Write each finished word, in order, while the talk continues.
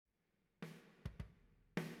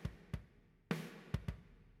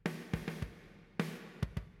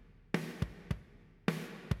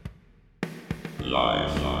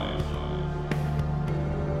life,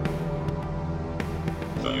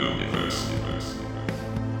 the universe,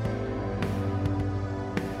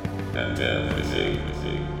 and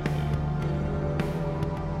everything.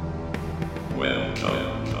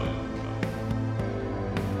 Welcome.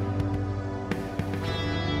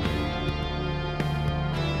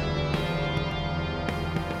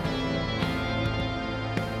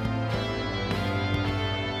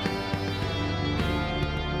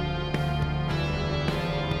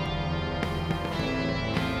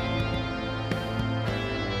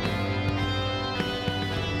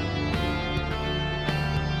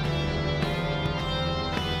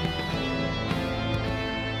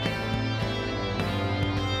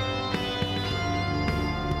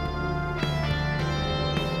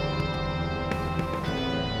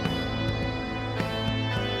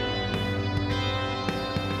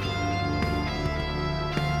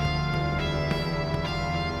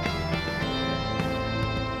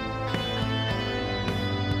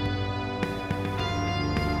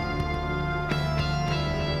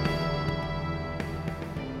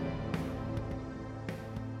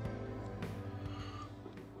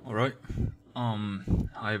 Alright.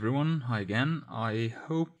 Hi everyone. Hi again. I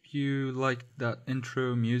hope you liked that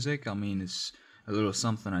intro music. I mean, it's a little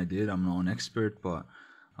something I did. I'm not an expert, but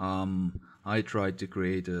I tried to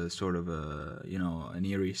create a sort of an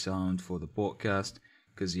eerie sound for the podcast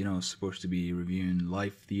because, it's supposed to be reviewing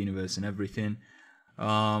life, the universe, and everything.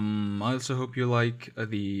 I also hope you like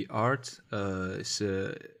the art. It's a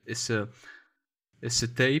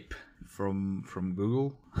tape from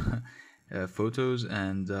Google. Photos,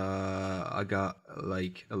 and I got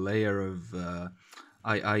like a layer of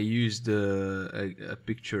I used a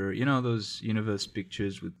picture, those universe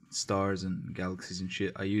pictures with stars and galaxies and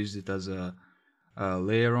shit. I used it as a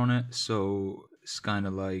layer on it, so it's kind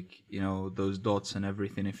of like those dots and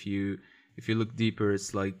everything. If you look deeper,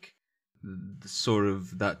 it's like the sort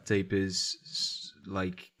of that tape is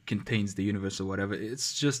like contains the universe or whatever.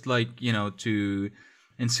 It's just like to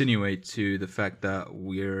insinuate to the fact that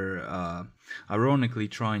we're ironically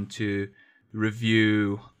trying to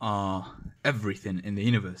review everything in the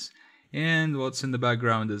universe. And what's in the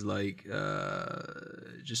background is like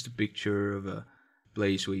just a picture of a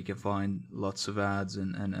place where you can find lots of ads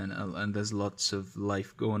and there's lots of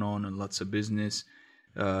life going on and lots of business.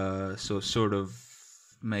 So sort of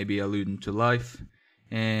maybe alluding to life.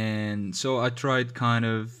 And so I tried kind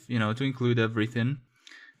of, to include everything.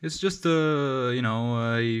 It's just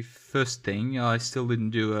a first thing. I still didn't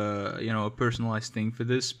do a personalized thing for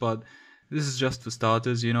this, but this is just for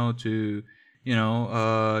starters, to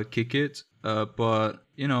kick it. But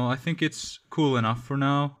I think it's cool enough for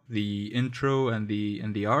now. The intro and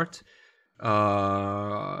the art.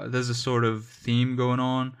 There's a sort of theme going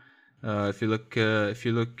on. If you look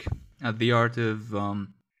at the art of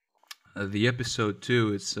the episode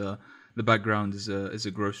too, it's the background is a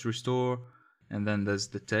grocery store. And then there's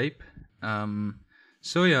the tape.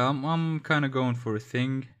 So yeah, I'm kind of going for a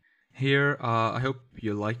thing here. I hope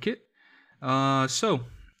you like it. So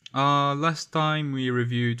last time we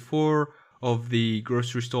reviewed 4 of the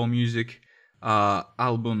Grocery Store Music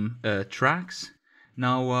album tracks.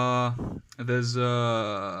 Now there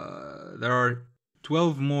are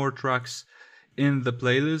 12 more tracks in the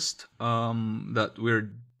playlist that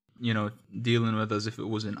we're dealing with as if it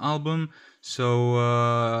was an album. So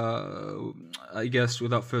I guess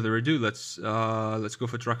without further ado, let's go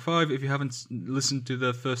for track 5. If you haven't listened to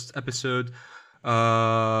the first episode,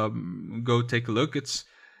 go take a look. It's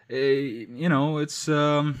it's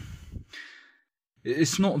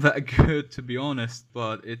not that good, to be honest,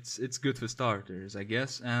 but it's good for starters, I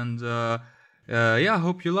guess. And I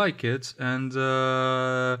hope you like it. And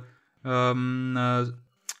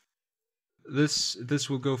this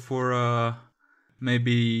will go for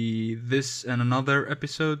maybe this and another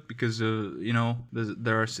episode because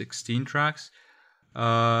there are 16 tracks.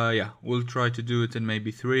 We'll try to do it in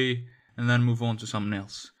maybe 3 and then move on to something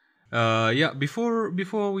else. Before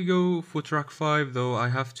we go for track 5 though, I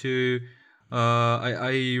have to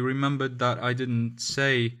I remembered that I didn't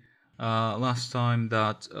say last time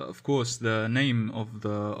that of course the name of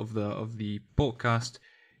the podcast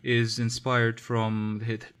is inspired from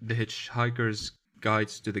the Hitchhiker's Guide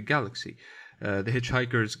to the Galaxy. The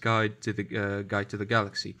Hitchhiker's Guide to the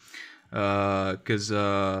Galaxy, because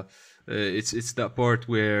it's that part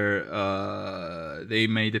where they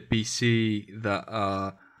made a PC that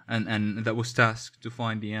and that was tasked to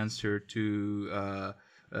find the answer to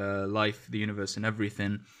life, the universe, and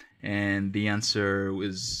everything, and the answer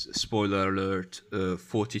was, spoiler alert,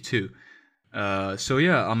 42. So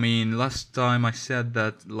yeah, I mean, last time I said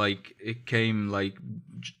that like it came like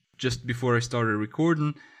just before I started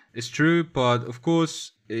recording. It's true, but of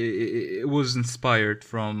course it was inspired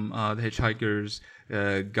from the Hitchhiker's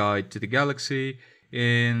Guide to the Galaxy,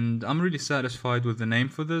 and I'm really satisfied with the name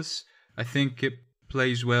for this. I think it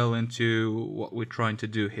plays well into what we're trying to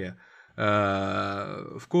do here.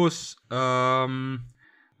 Of course,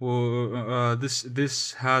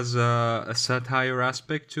 this has a satire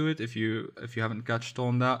aspect to it. If you haven't catched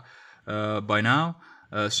on that by now,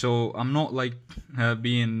 so I'm not like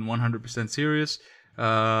being 100% serious.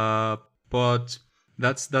 But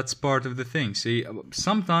that's part of the thing. See,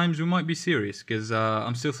 sometimes we might be serious because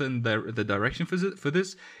I'm still setting the direction for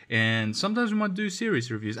this, and sometimes we might do serious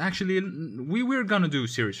reviews. Actually, we're gonna do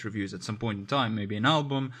serious reviews at some point in time. Maybe an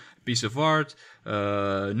album, piece of art,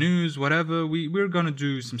 news, whatever. We're gonna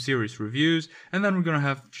do some serious reviews, and then we're gonna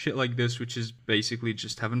have shit like this, which is basically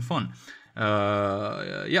just having fun.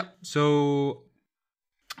 Yeah. So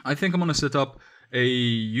I think I'm gonna set up a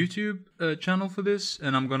YouTube channel for this,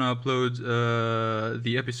 and I'm gonna upload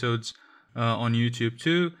the episodes on YouTube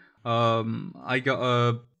too. I got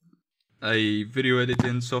a video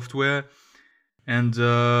editing software, and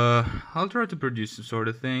I'll try to produce some sort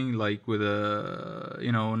of thing like with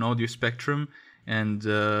an audio spectrum and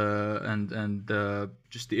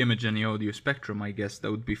just the image and the audio spectrum. I guess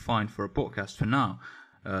that would be fine for a podcast for now.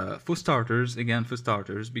 For starters,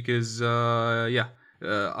 because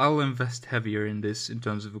I'll invest heavier in this in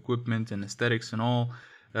terms of equipment and aesthetics and all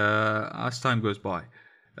as time goes by.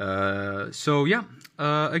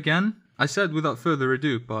 Again, I said without further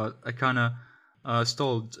ado, but I kind of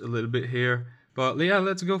stalled a little bit here. But yeah,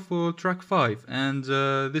 let's go for track 5. And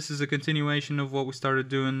this is a continuation of what we started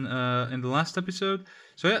doing in the last episode.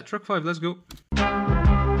 So yeah, track 5, let's go.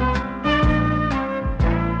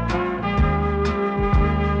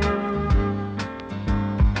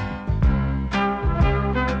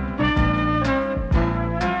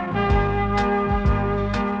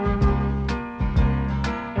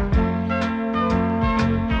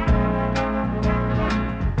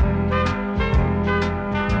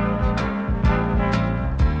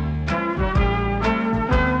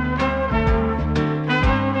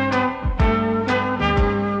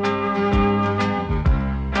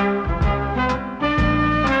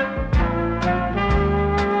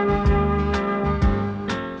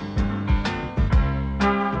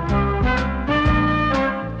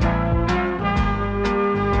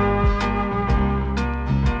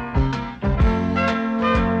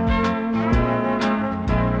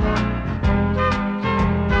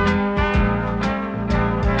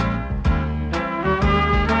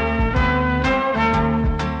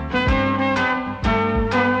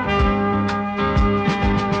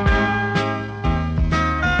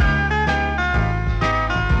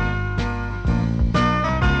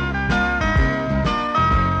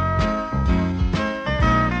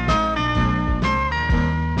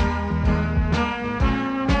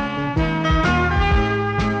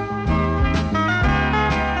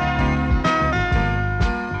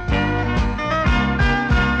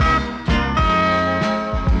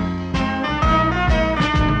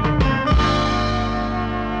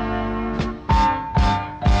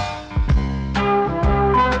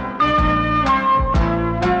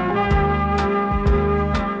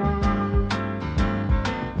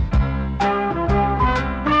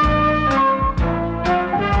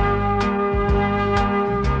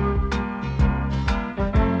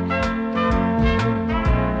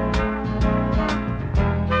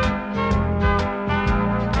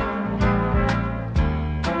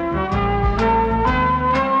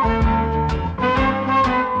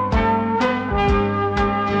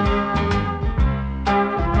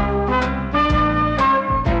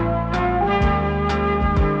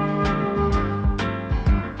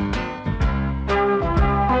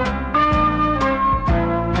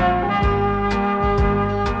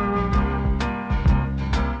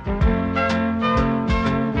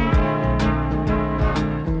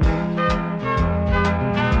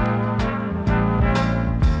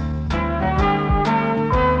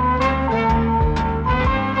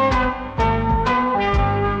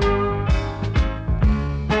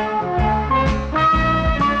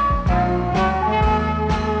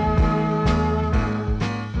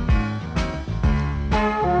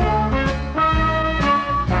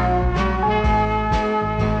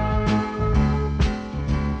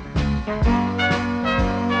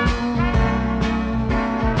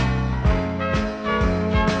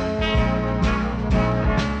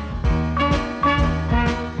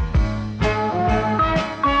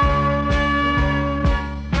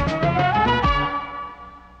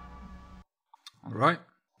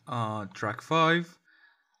 Track 5.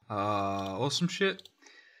 Awesome shit.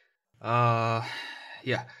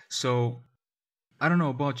 Yeah. So I don't know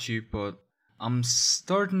about you, but I'm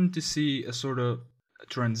starting to see a sort of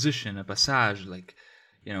transition, a passage, like,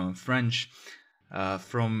 in French,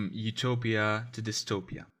 from utopia to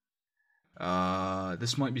dystopia.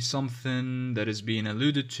 This might be something that is being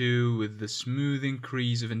alluded to with the smooth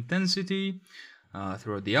increase of intensity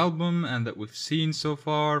throughout the album, and that we've seen so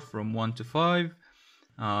far from 1 to 5.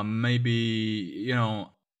 Maybe,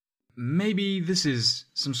 maybe this is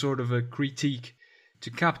some sort of a critique to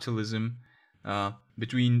capitalism,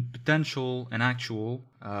 between potential and actual,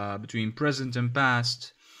 between present and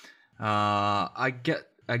past. I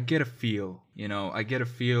get a feel, I get a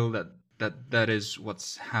feel that is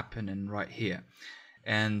what's happening right here.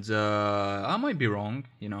 And I might be wrong,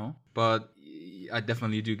 but I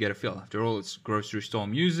definitely do get a feel. After all, it's grocery store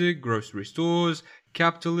music, grocery stores,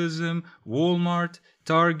 capitalism, Walmart,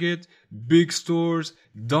 Target, big stores,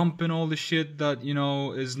 dumping all the shit that,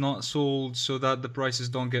 is not sold so that the prices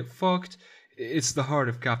don't get fucked. It's the heart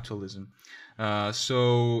of capitalism.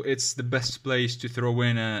 So it's the best place to throw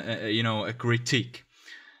in a critique.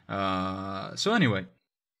 So anyway,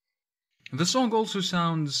 the song also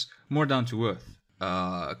sounds more down to earth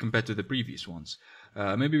compared to the previous ones.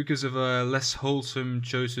 Maybe because of a less wholesome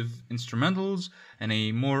choice of instrumentals and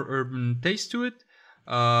a more urban taste to it.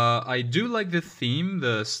 I do like the theme,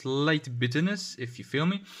 the slight bitterness, if you feel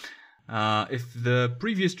me. If the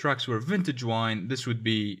previous tracks were vintage wine, this would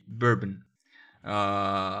be bourbon.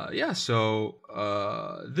 So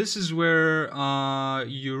this is where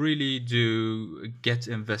you really do get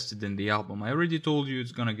invested in the album. I already told you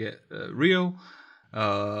it's gonna get real,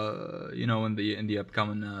 in the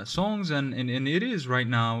upcoming songs, and it is right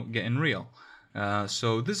now getting real.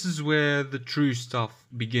 So this is where the true stuff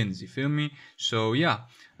begins. You feel me? So yeah,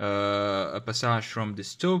 a passage from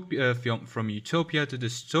dystopia, from utopia to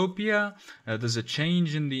dystopia. There's a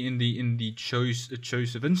change in the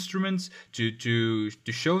choice of instruments to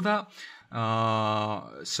show that.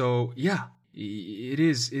 So yeah, it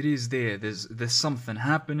is there. There's something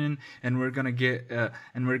happening, and we're gonna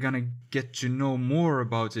get to know more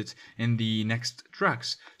about it in the next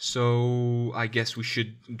tracks. So I guess we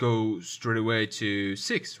should go straight away to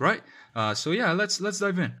 6, right? So yeah, let's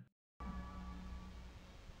dive in.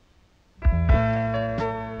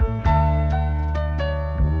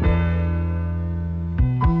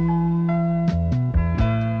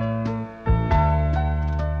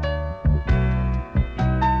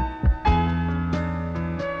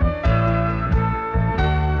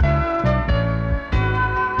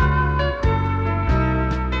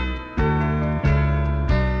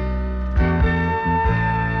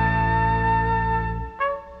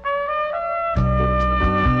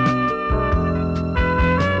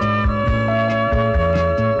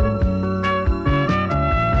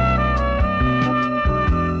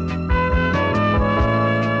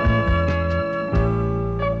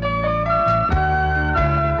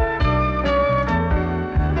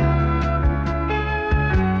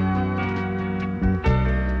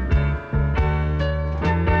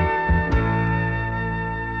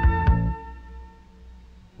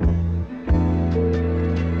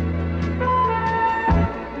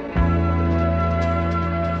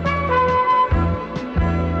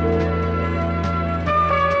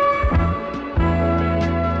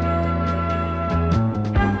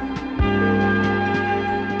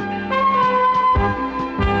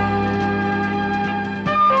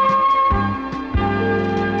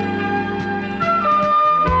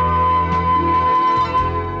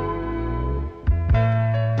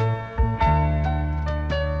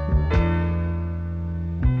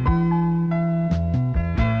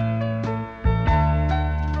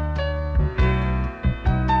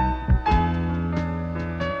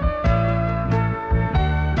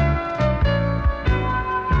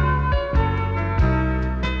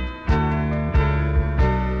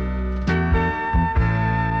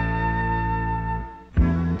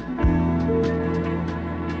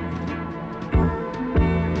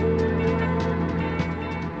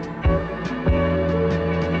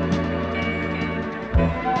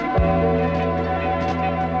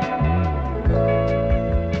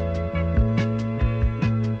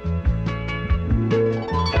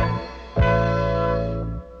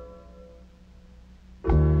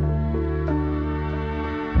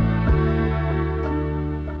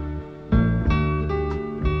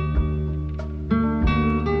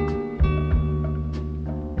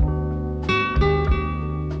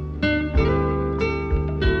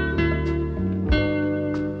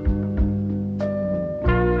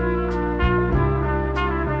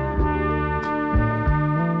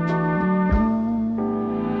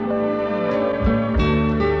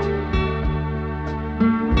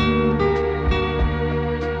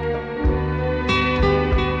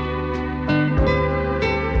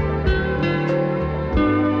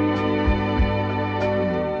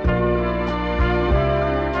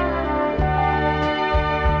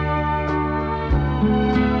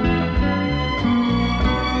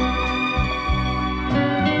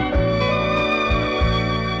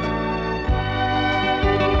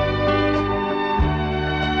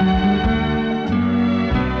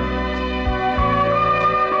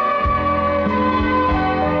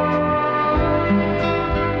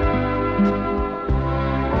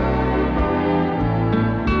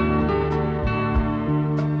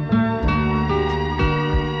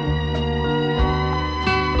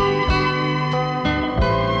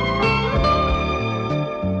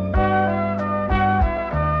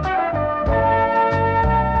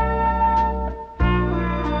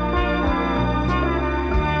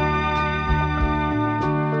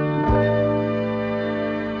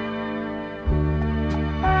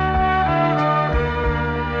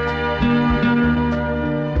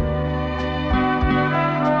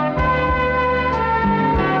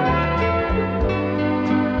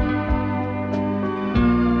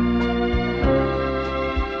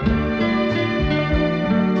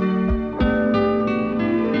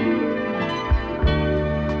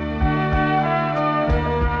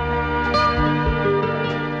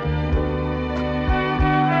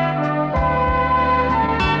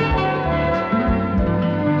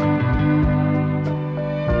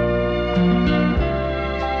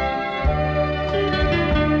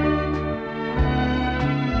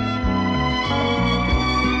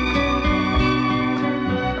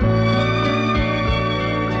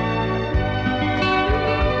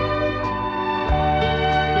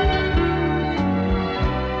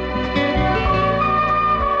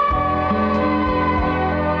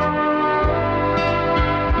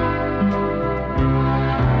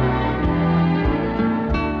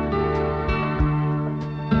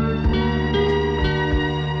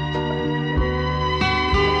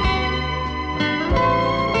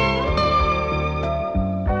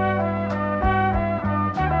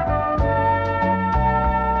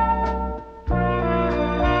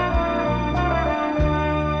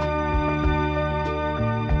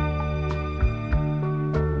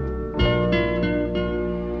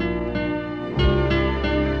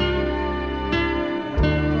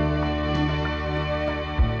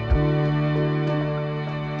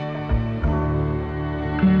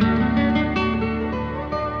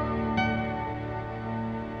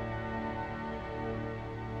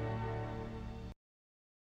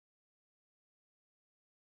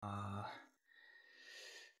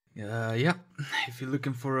 Yeah, if you're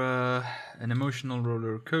looking for an emotional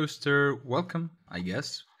roller coaster, welcome, I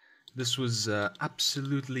guess. This was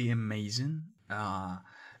absolutely amazing.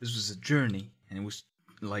 This was a journey, and it was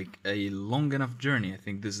like a long enough journey. I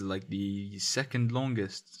think this is like the second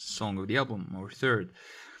longest song of the album, or third.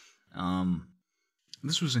 Um,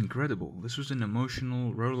 this was incredible. This was an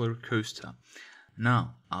emotional roller coaster.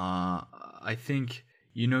 Now, I think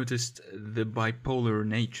you noticed the bipolar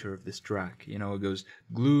nature of this track. You know, it goes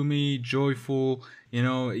gloomy, joyful. You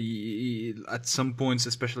know, at some points,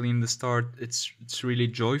 especially in the start, it's really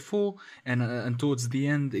joyful, and towards the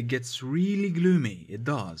end, it gets really gloomy. It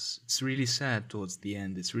does. It's really sad towards the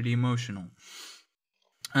end. It's really emotional.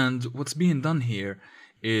 And what's being done here,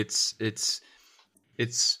 it's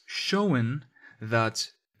showing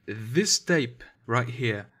that this tape right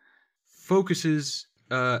here focuses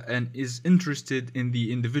and is interested in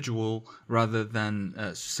the individual rather than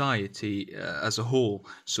society as a whole.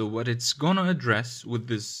 So what it's gonna address with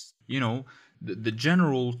this, the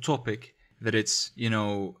general topic that it's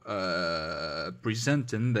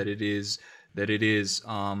presenting,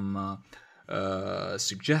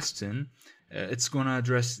 suggesting, it's gonna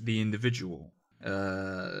address the individual.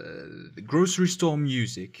 The grocery store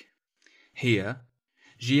music here,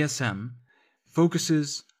 GSM,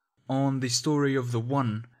 focuses on the story of the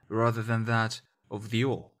one rather than that of the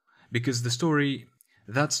all, because that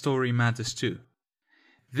story matters too.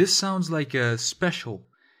 This sounds like a special,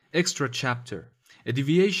 extra chapter, a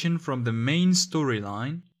deviation from the main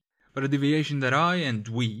storyline, but a deviation that I and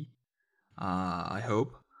we, I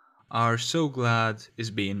hope, are so glad is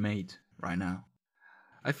being made right now.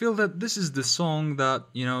 I feel that this is the song that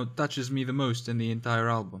touches me the most in the entire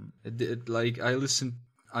album. I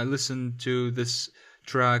listen to this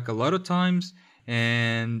track a lot of times,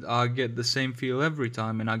 and I get the same feel every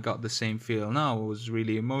time, and I got the same feel now. It was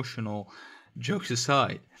really emotional. Jokes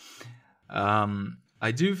aside,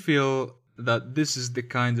 I do feel that this is the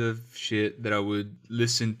kind of shit that I would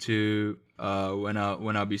listen to when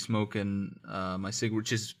I be smoking my cigarette,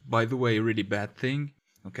 which is, by the way, a really bad thing.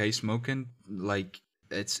 Okay, smoking, like,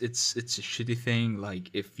 it's a shitty thing. Like,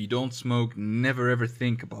 if you don't smoke, never ever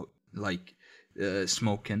think about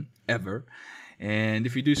smoking ever. And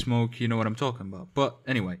if you do smoke, you know what I'm talking about. But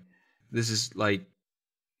anyway, this is like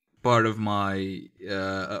part of my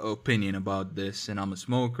opinion about this, and I'm a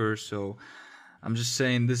smoker, so I'm just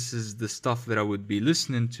saying this is the stuff that I would be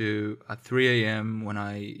listening to at 3 a.m. when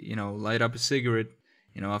I, light up a cigarette,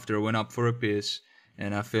 after I went up for a piss,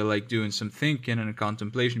 and I feel like doing some thinking and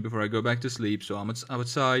contemplation before I go back to sleep. So I'm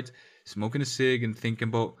outside, smoking a cig and thinking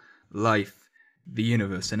about life, the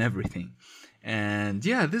universe, and everything. And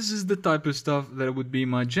yeah, this is the type of stuff that would be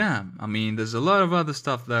my jam. I mean, there's a lot of other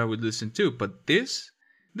stuff that I would listen to, but this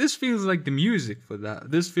feels like the music for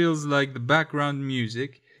that. This feels like the background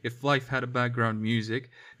music, if life had a background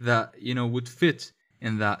music, that, would fit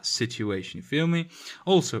in that situation. You feel me?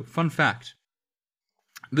 Also, fun fact.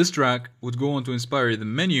 This track would go on to inspire the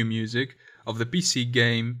menu music of the PC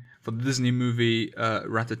game for the Disney movie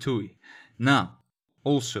Ratatouille. Now,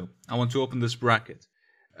 also, I want to open this bracket.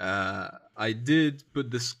 I did put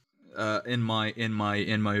this in my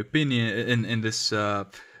opinion in this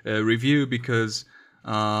review because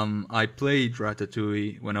I played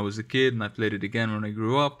Ratatouille when I was a kid, and I played it again when I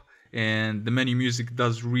grew up, and the menu music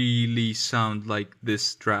does really sound like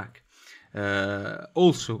this track.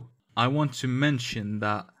 Also, I want to mention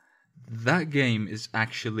that game is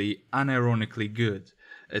actually unironically good.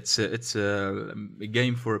 It's a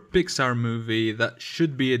game for a Pixar movie that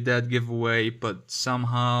should be a dead giveaway, but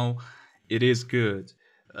somehow it is good.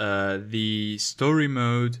 The story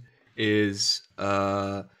mode is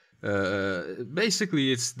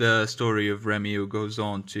basically it's the story of Remy, who goes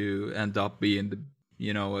on to end up being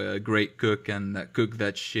a great cook and cook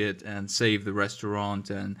that shit and save the restaurant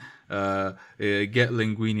and get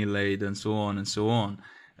linguine laid and so on and so on.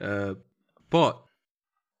 But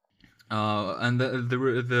and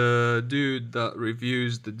the dude that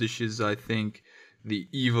reviews the dishes, I think the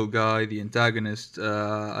evil guy, the antagonist,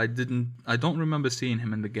 I don't remember seeing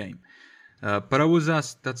him in the game. But I was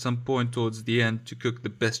asked at some point towards the end to cook the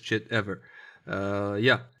best shit ever.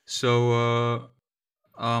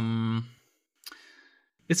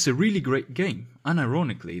 It's a really great game,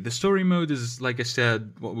 unironically. The story mode is, like I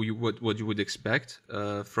said, what you would expect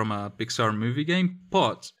from a Pixar movie game,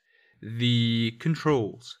 but the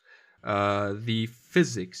controls, the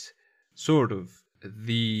physics, sort of,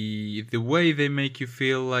 the way they make you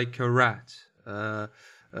feel like a rat,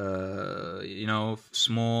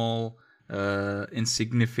 small,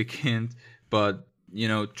 insignificant, but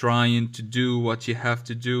trying to do what you have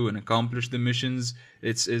to do and accomplish the missions,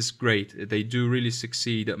 it's great. They do really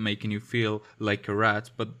succeed at making you feel like a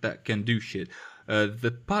rat, but that can do shit.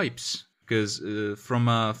 The pipes, because from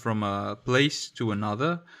a place to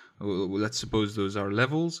another, let's suppose those are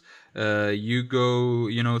levels, you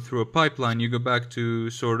go through a pipeline, you go back to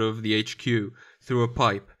sort of the HQ through a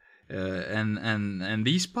pipe. And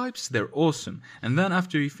these pipes, they're awesome. And then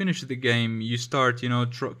after you finish the game, you start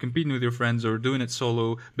competing with your friends or doing it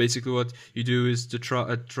solo. Basically what you do is to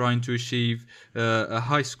trying to achieve a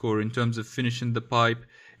high score in terms of finishing the pipe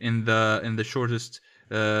in the shortest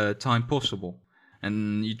time possible.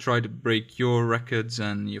 And you try to break your records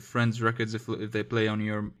and your friends' records if they play on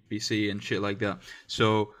your PC and shit like that.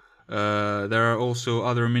 So there are also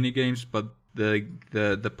other mini games, but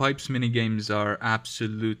the pipes mini games are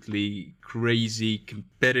absolutely crazy,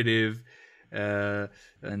 competitive, and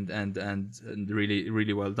really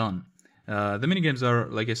really well done. The mini games are,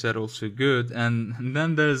 like I said, also good, and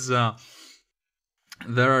then there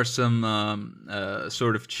are some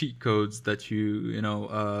sort of cheat codes that you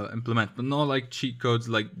implement, but not like cheat codes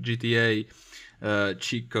like GTA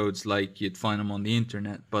cheat codes like you'd find them on the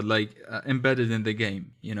internet, but like embedded in the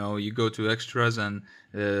game. You go to extras and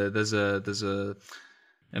there's a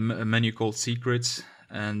menu called secrets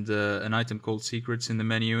and an item called secrets in the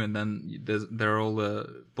menu, and then there are all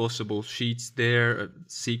the possible sheets there,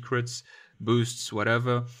 secrets, boosts,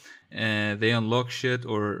 whatever. They unlock shit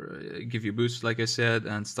or give you boosts, like I said,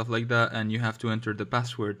 and stuff like that, and you have to enter the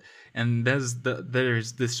password. And there's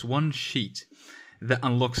this one sheet that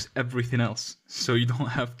unlocks everything else, so you don't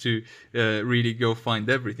have to really go find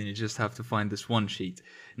everything. You just have to find this one sheet.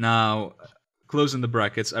 Now, closing the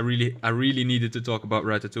brackets, I really needed to talk about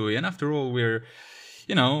Ratatouille, and after all, we're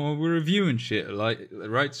reviewing shit,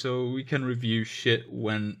 right? So we can review shit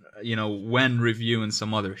when reviewing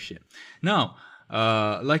some other shit. Now,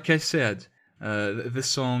 like I said, this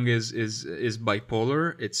song is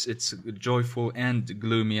bipolar. It's joyful and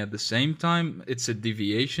gloomy at the same time. It's a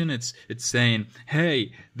deviation. It's saying,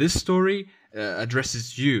 hey, this story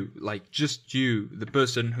addresses you, like just you, the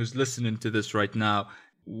person who's listening to this right now,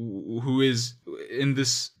 who is in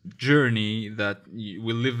this journey that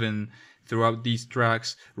we live in throughout these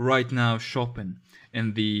tracks right now, shopping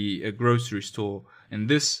in the grocery store, in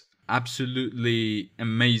this absolutely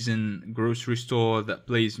amazing grocery store that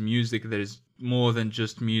plays music that is more than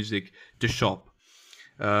just music to shop.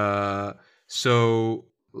 So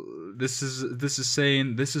this is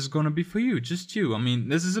saying this is gonna be for you, just you. I mean,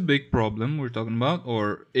 this is a big problem we're talking about,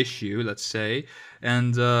 or issue, let's say,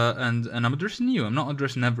 and I'm addressing you. I'm not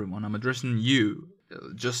addressing everyone. I'm addressing you,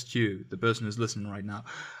 just you, the person who's listening right now.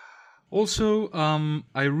 Also,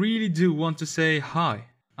 I really do want to say hi.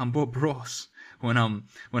 I'm Bob Ross when I'm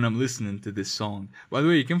listening to this song. By the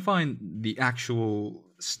way, you can find the actual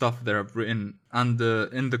stuff that I've written in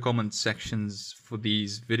the comment sections for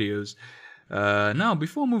these videos. Now,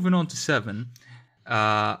 before moving on to 7,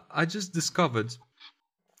 I just discovered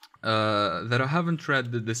that I haven't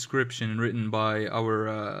read the description written by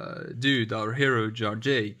our dude, our hero,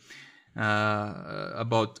 Jar-J,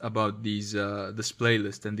 about these this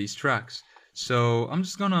playlist and these tracks. So I'm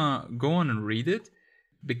just gonna go on and read it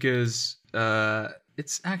because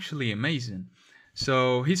it's actually amazing.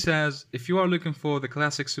 So he says, if you are looking for the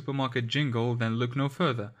classic supermarket jingle, then look no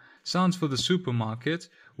further. Sounds for the Supermarket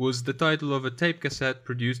was the title of a tape cassette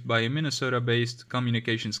produced by a Minnesota-based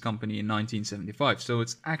communications company in 1975. So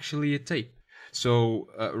it's actually a tape. So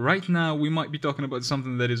right now we might be talking about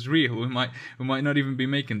something that is real. We might not even be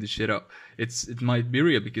making this shit up. It might be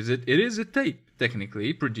real because it is a tape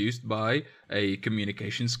technically produced by a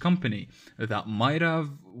communications company that might have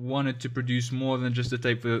wanted to produce more than just a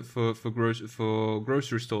tape for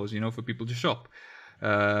grocery stores, for people to shop.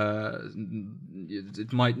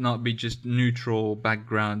 It might not be just neutral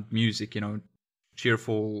background music,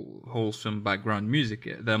 cheerful, wholesome background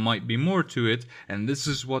music. There might be more to it, and this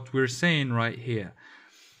is what we're saying right here.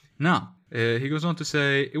 Now, he goes on to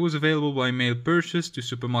say, it was available by mail purchase to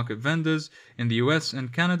supermarket vendors. In the US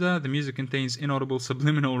and Canada, the music contains inaudible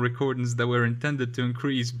subliminal recordings that were intended to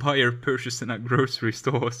increase buyer purchasing at grocery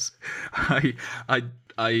stores.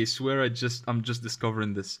 I swear I'm just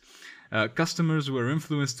discovering this. Customers were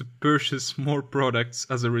influenced to purchase more products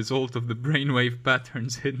as a result of the brainwave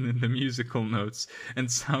patterns hidden in the musical notes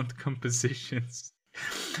and sound compositions.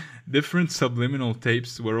 Different subliminal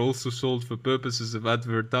tapes were also sold for purposes of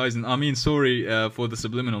advertising. I mean, sorry for the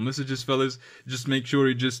subliminal messages, fellas. Just make sure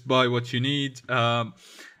you just buy what you need.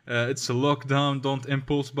 It's a lockdown. Don't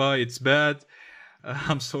impulse buy. It's bad.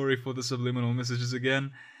 I'm sorry for the subliminal messages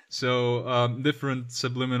again. So different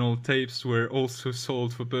subliminal tapes were also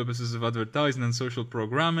sold for purposes of advertising and social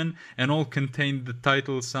programming, and all contained the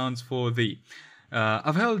title "Sounds for Thee."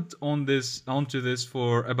 I've held onto this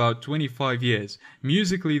for about 25 years.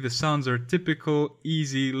 Musically, the sounds are typical,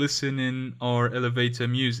 easy listening or elevator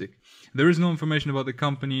music. There is no information about the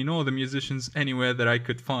company nor the musicians anywhere that I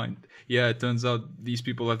could find. Yeah, it turns out these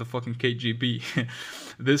people are the fucking KGB.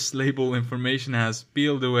 This label information has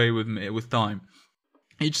peeled away with time.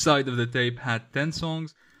 Each side of the tape had 10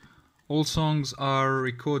 songs. All songs are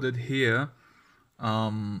recorded here.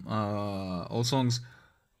 All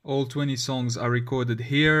 20 songs are recorded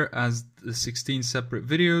here as the 16 separate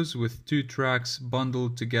videos with 2 tracks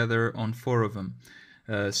bundled together on 4 of them.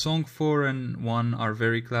 Song 4 and 1 are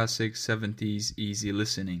very classic 70s easy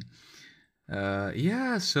listening.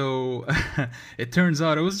 So it turns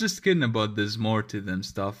out I was just kidding about this more to them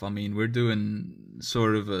stuff. I mean, we're doing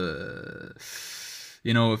sort of a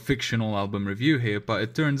fictional album review here, but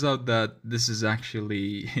it turns out that this is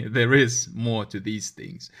actually, there is more to these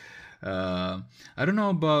things. I don't know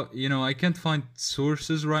about, I can't find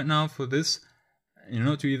sources right now for this,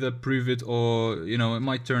 to either prove it or, it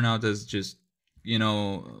might turn out as just, I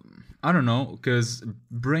don't know, because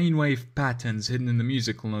brainwave patterns hidden in the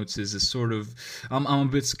musical notes is a sort of, I'm a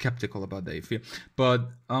bit skeptical about that, I feel. But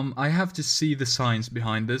I have to see the science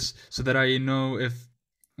behind this so that I know if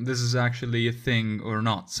this is actually a thing or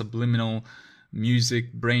not. Subliminal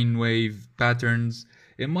music, brainwave patterns.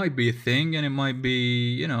 It might be a thing, and it might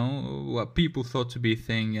be, what people thought to be a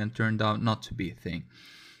thing and turned out not to be a thing.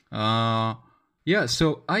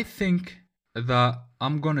 So I think that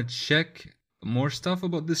I'm gonna check more stuff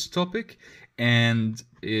about this topic and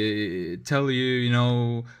tell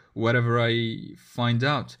you, whatever I find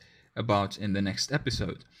out about in the next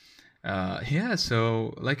episode.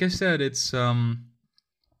 So like I said, it's a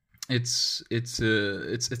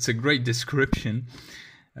great description.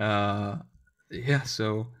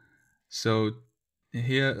 So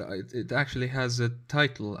here it actually has a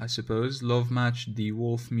title, I suppose. Love Match D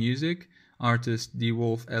Wolf Music, artist D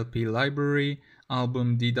Wolf LP Library,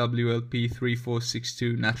 album DWLP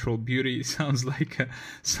 3462 Natural Beauty. Sounds like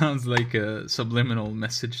a subliminal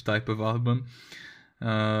message type of album.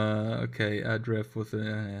 Address with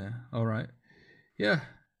all right.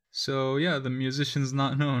 So the musician's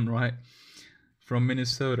not known, right? From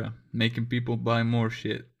Minnesota, making people buy more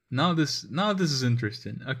shit. Now this is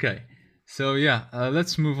interesting. Okay, so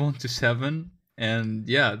let's move on to 7, and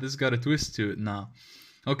this got a twist to it now.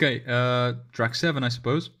 Okay, track 7, I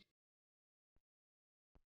suppose.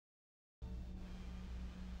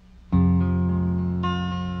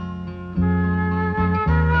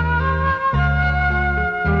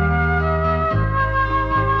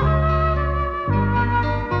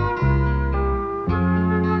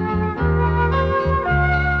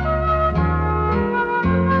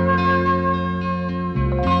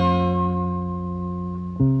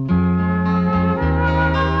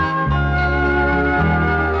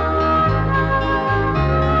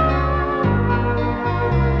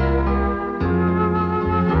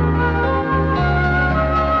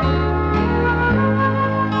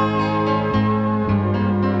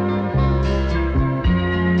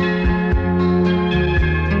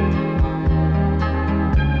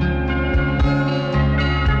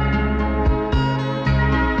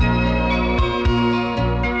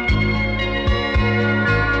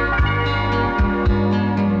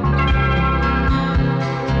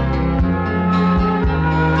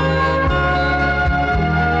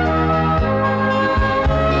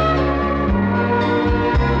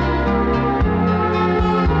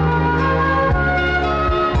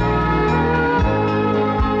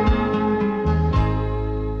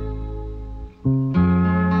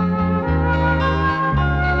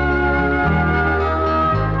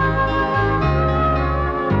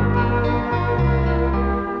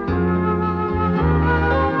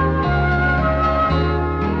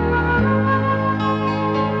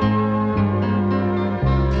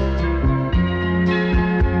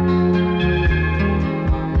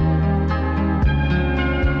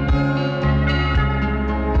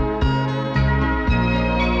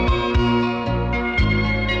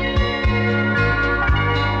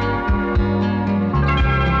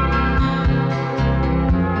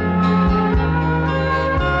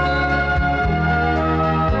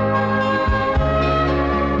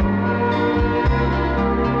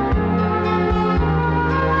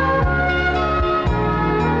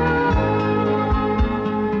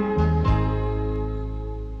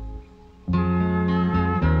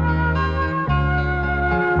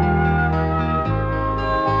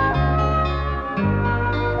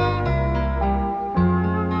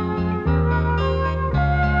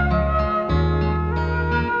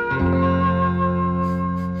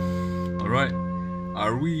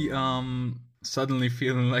 are we suddenly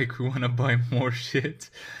feeling like we want to buy more shit?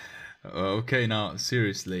 Okay, now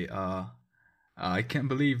seriously, I can't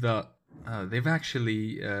believe that they've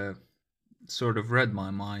actually sort of read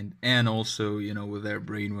my mind, and also, you know, with their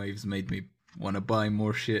brainwaves made me want to buy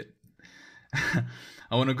more shit.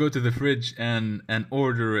 I want to go to the fridge and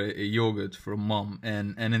order a yogurt from mom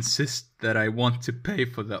and insist that I want to pay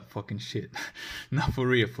for that fucking shit. Not for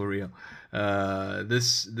real, for real.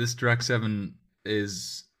 This track 7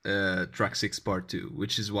 is track 6 part 2,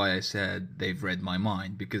 which is why I said they've read my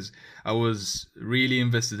mind, because I was really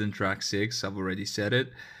invested in track 6. I've already said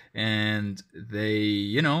it. And they,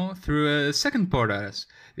 you know, threw a second part at us.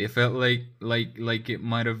 They felt like it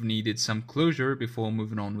might have needed some closure before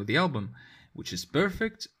moving on with the album, which is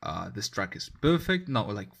perfect. This track is perfect.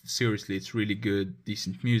 Not like, seriously, it's really good,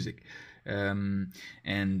 decent music. And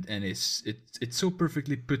it so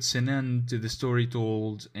perfectly puts an end to the story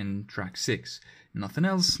told in track 6. Nothing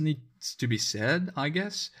else needs to be said, I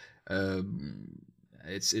guess.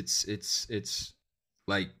 It's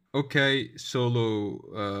like, okay, solo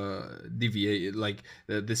deviate, like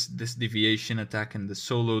this deviation attack and the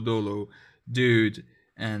solo dolo dude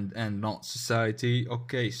and not society.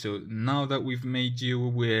 Okay, so now that we've made you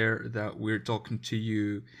aware that we're talking to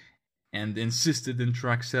you and insisted in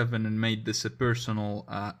track 7 and made this a personal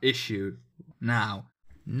issue, now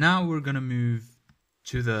we're gonna move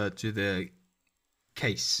to the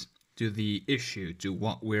case, to the issue, to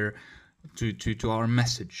what we're to our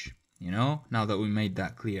message. You know, now that we made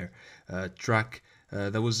that clear, track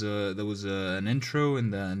there was an intro in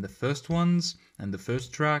the first ones and the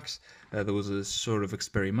first tracks. There was a sort of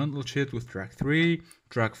experimental shit with track 3.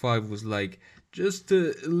 Track 5 was like just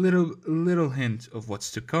a little hint of what's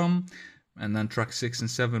to come, and then track 6 and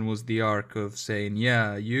 7 was the arc of saying,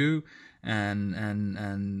 yeah, you, and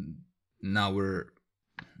now we're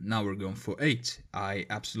going for 8. I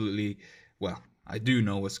do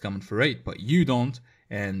know what's coming for 8, but you don't.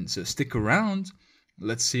 And so stick around.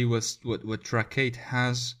 Let's see what track 8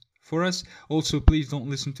 has for us. Also, please don't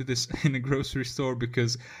listen to this in a grocery store,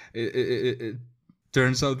 because it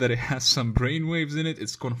turns out that it has some brainwaves in it.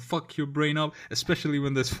 It's gonna fuck your brain up, especially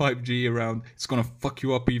when there's 5G around. It's gonna fuck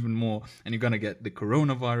you up even more, and you're gonna get the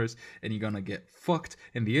coronavirus, and you're gonna get fucked,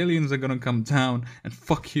 and the aliens are gonna come down and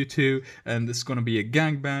fuck you too, and it's gonna be a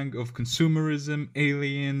gangbang of consumerism,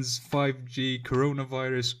 aliens, 5G,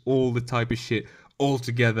 coronavirus, all the type of shit all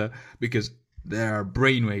together, because there are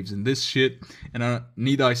brainwaves in this shit, and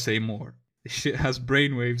need I say more? This shit has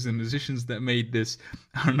brainwaves, and musicians that made this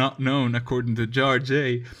are not known according to Jar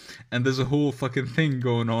J, and there's a whole fucking thing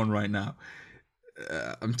going on right now.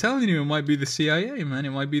 I'm telling you, it might be the CIA, man.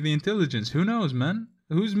 It might be the intelligence. Who knows, man?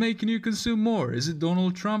 Who's making you consume more? Is it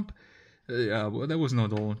Donald Trump? Yeah, well, there was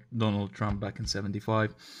no Donald Trump back in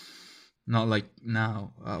 75. Not like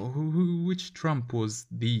now. Which Trump was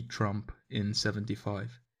the Trump in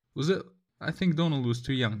 75? Was it? I think Donald was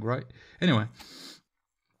too young, right? Anyway.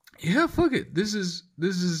 Yeah, fuck it. This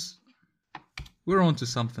is... We're on to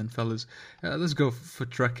something, fellas. Let's go for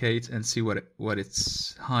track 8 and see what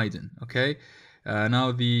it's hiding, okay?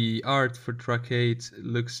 Now the art for track 8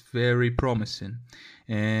 looks very promising.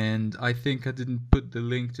 And I think I didn't put the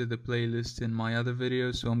link to the playlist in my other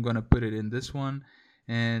video, so I'm gonna put it in this one.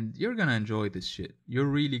 And you're gonna enjoy this shit. You're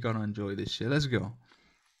really gonna enjoy this shit. Let's go.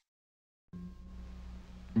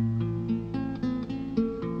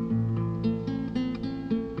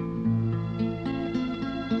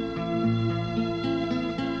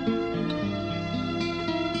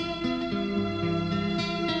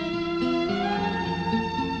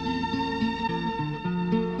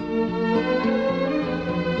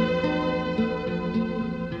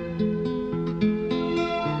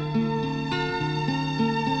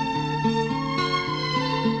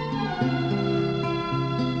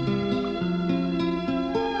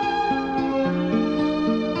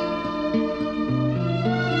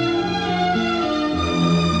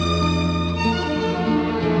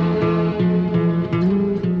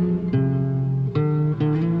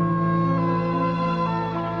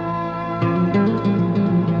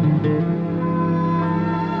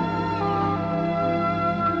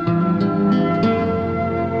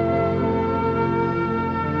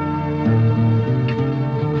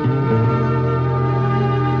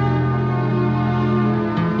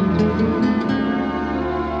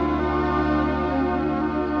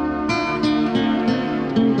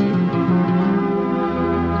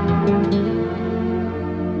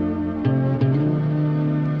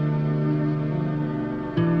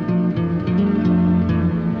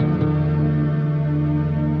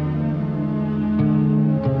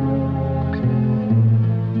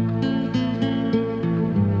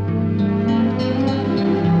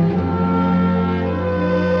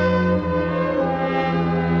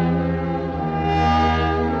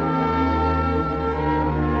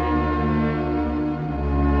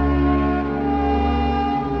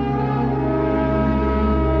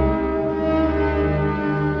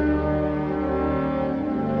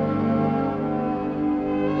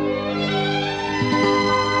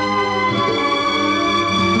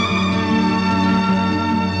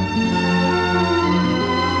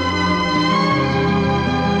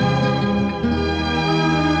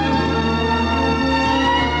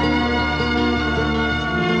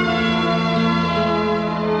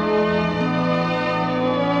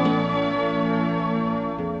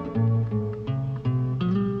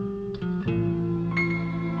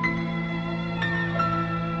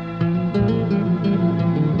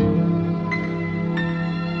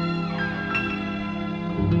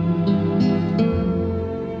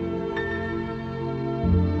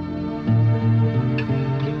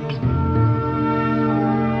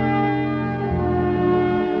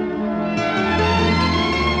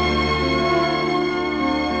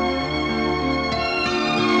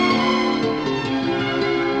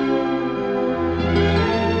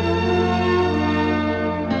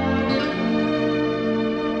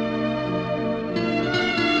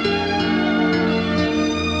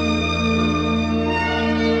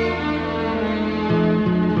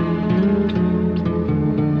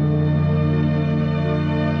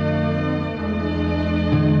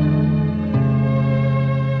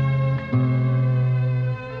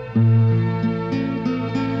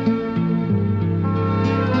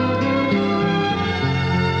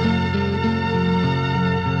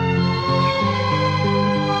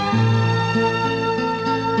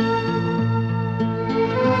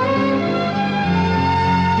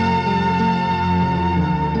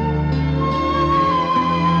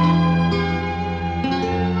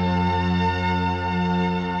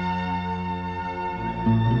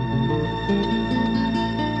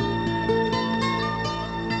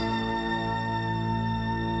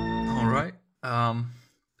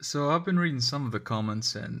 So I've been reading some of the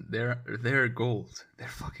comments, and they're gold. They're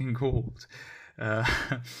fucking gold. Uh,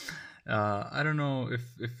 I don't know if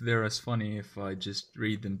they're as funny if I just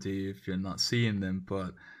read them to you if you're not seeing them,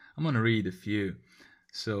 but I'm gonna read a few.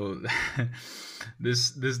 So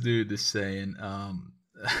this dude is saying,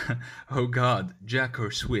 "Oh God, Jack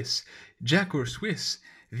or Swiss, Jack or Swiss,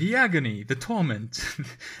 the agony, the torment,"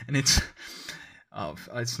 and it's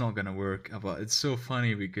not gonna work. But it's so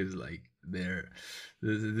funny because like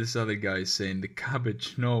this other guy is saying the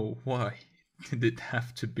cabbage. No, why did it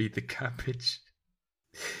have to be the cabbage?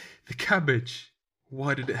 The cabbage.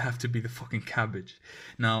 Why did it have to be the fucking cabbage?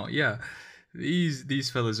 Now, yeah, these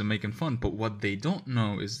fellas are making fun, but what they don't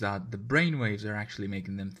know is that the brainwaves are actually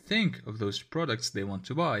making them think of those products they want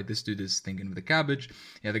to buy. This dude is thinking of the cabbage,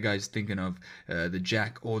 the other guy is thinking of the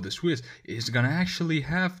Jack or the Swiss. He's gonna actually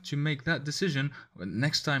have to make that decision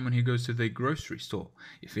next time when he goes to the grocery store.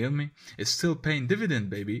 You feel me? It's still paying dividend,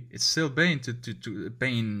 baby. It's still paying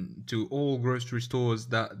paying to all grocery stores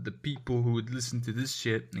that the people who would listen to this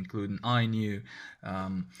shit, including I knew,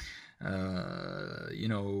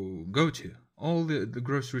 go to. All the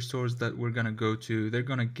grocery stores that we're gonna go to, they're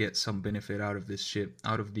gonna get some benefit out of this shit,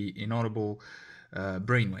 out of the inaudible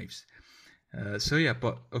brainwaves. So yeah,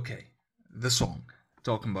 but okay, the song,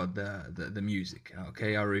 talking about the music.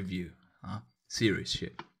 Okay, our review, serious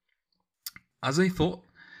shit. As I thought,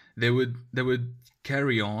 they would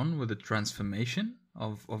carry on with the transformation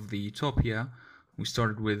of the Utopia. We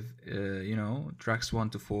started with tracks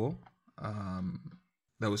 1 to 4.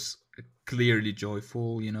 That was clearly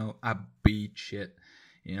joyful, upbeat shit.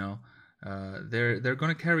 They're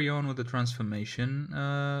gonna carry on with the transformation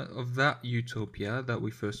of that utopia that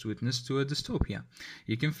we first witnessed to a dystopia.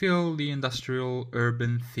 You can feel the industrial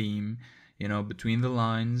urban theme, between the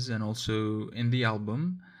lines, and also in the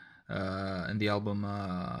album. Art,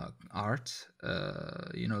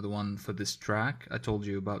 the one for this track I told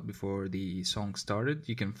you about before the song started.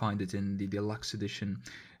 You can find it in the deluxe edition,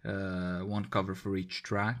 one cover for each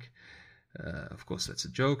track. Of course, that's a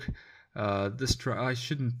joke. I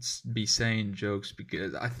shouldn't be saying jokes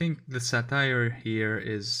because I think the satire here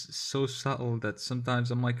is so subtle that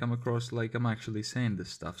sometimes I might come across like I'm actually saying this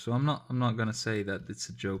stuff. So I'm not gonna say that it's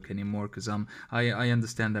a joke anymore because I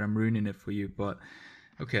understand that I'm ruining it for you, but.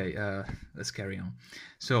 Okay, let's carry on.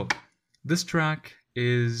 So, this track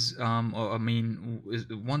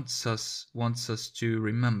wants us to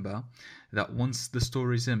remember that once the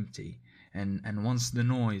store is empty and once the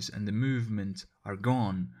noise and the movement are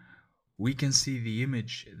gone, we can see the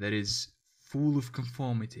image that is full of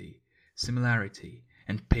conformity, similarity,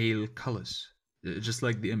 and pale colors, just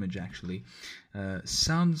like the image actually.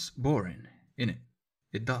 Sounds boring, innit?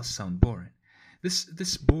 It does sound boring.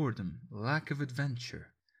 This boredom, lack of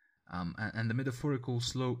adventure, and the metaphorical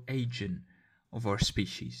slow aging of our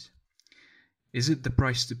species. Is it the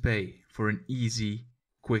price to pay for an easy,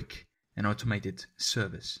 quick, and automated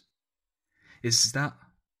service? Is that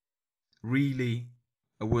really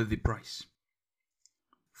a worthy price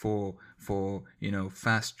for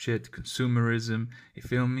fast shit, consumerism? You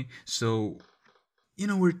feel me? So,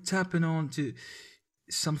 we're tapping on to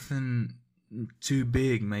something too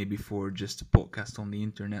big maybe for just a podcast on the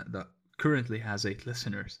internet that currently has 8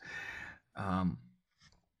 listeners.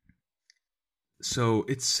 So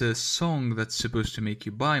it's a song that's supposed to make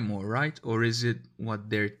you buy more, right? Or is it what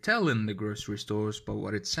they're telling the grocery stores, but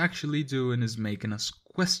what it's actually doing is making us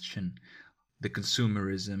question the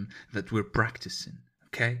consumerism that we're practicing,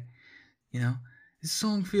 okay? This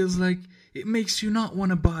song feels like it makes you not want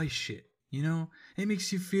to buy shit. It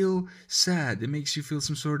makes you feel sad. It makes you feel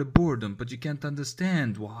some sort of boredom, but you can't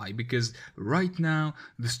understand why. Because right now,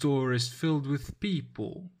 the store is filled with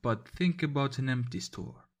people. But think about an empty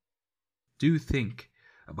store. Do think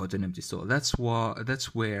about an empty store. That's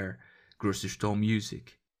where grocery store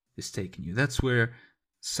music is taking you. That's where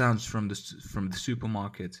sounds from the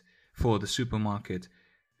supermarket for the supermarket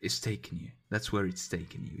is taking you. That's where it's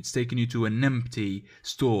taking you. It's taking you to an empty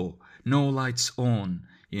store, no lights on.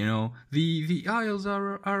 The aisles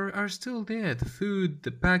are still there. The food,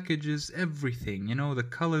 the packages, everything. The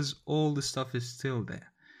colors, all the stuff is still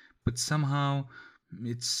there. But somehow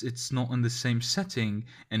it's not in the same setting.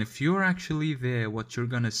 And if you're actually there, what you're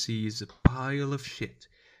gonna see is a pile of shit.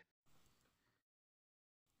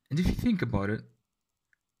 And if you think about it,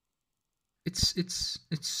 it's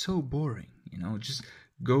so boring. Just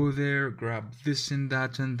go there, grab this and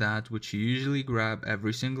that, which you usually grab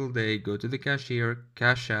every single day, go to the cashier,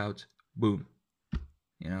 cash out, boom.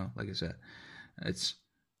 Like I said, it's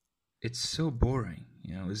so boring.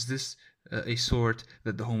 Is this a sort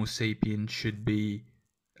that the Homo sapien should be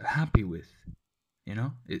happy with? You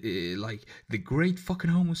know, like the great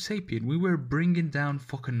fucking Homo sapien, we were bringing down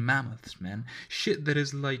fucking mammoths, man. Shit that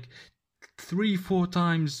is like 3-4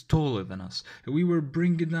 times taller than us. We were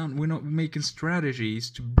bringing down. We're not making strategies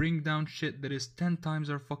to bring down shit that is 10 times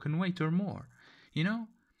our fucking weight or more. You know,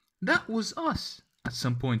 that was us at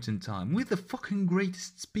some point in time. We're the fucking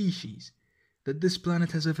greatest species that this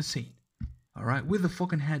planet has ever seen. All right, we're the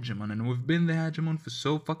fucking hegemon, and we've been the hegemon for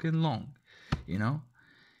so fucking long. You know,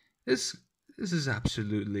 this is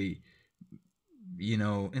absolutely, you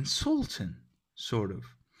know, insulting, sort of.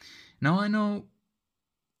 Now I know.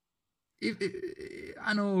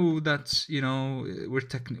 I know that, you know,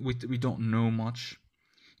 we don't know much,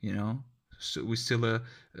 you know, so we're still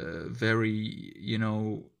very, you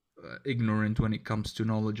know, ignorant when it comes to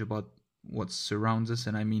knowledge about what surrounds us,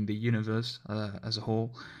 and I mean the universe as a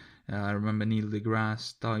whole. I remember Neil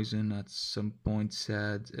deGrasse Tyson at some point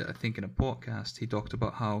said, I think in a podcast, he talked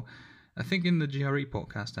about how, I think in the JRE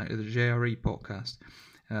podcast,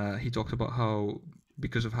 he talked about how,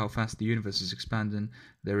 because of how fast the universe is expanding,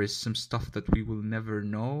 there is some stuff that we will never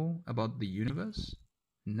know about the universe.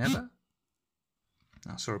 Never?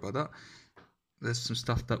 Oh, sorry about that. There's some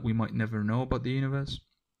stuff that we might never know about the universe.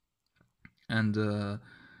 And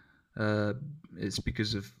it's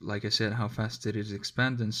because of, like I said, how fast it is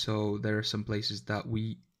expanding. So there are some places that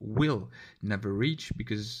we will never reach,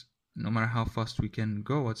 because no matter how fast we can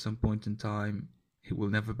go at some point in time, it will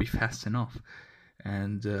never be fast enough.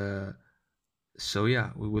 And so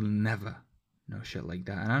yeah, we will never know shit like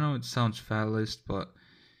that. And I know it sounds fatalist, but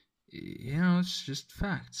you know, it's just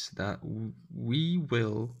facts that we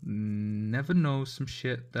will never know some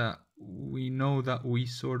shit that we know that we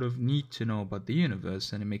sort of need to know about the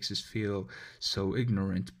universe, and it makes us feel so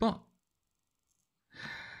ignorant. But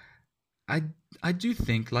I do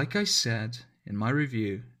think, like I said in my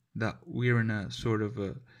review, that we're in a sort of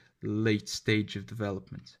a late stage of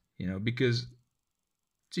development, you know, because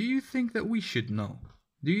do you think that we should know?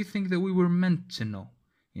 Do you think that we were meant to know,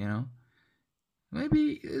 you know?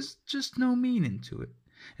 Maybe there's just no meaning to it.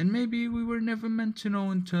 And maybe we were never meant to know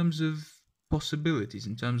in terms of possibilities,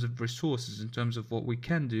 in terms of resources, in terms of what we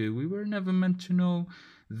can do. We were never meant to know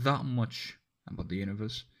that much about the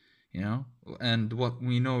universe, you know? And what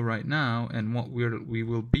we know right now and what we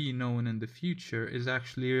will be knowing in the future is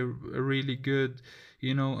actually a really good,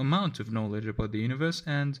 you know, amount of knowledge about the universe.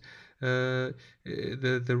 And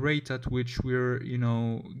the rate at which we're, you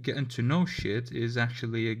know, getting to know shit is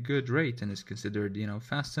actually a good rate, and is considered, you know,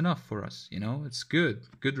 fast enough for us. You know, it's good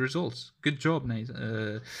results. Good job,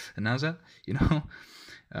 NASA. You know.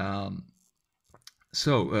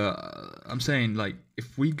 So I'm saying, like,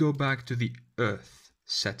 if we go back to the Earth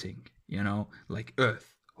setting, you know, like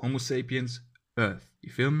Earth, Homo sapiens, Earth.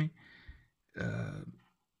 You feel me?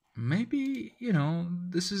 Maybe, you know,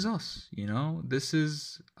 this is us, you know, this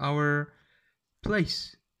is our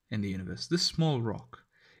place in the universe, this small rock.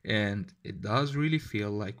 And it does really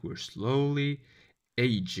feel like we're slowly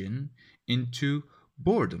aging into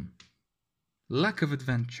boredom, lack of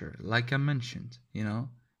adventure, like I mentioned, you know.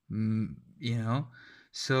 You know,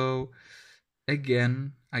 so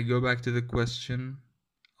again, I go back to the question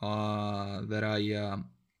that I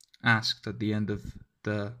asked at the end of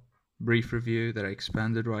the brief review that I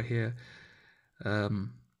expanded right here.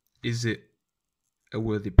 Is it a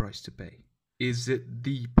worthy price to pay? Is it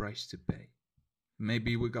the price to pay?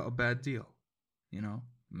 Maybe we got a bad deal, you know?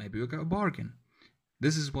 Maybe we got a bargain.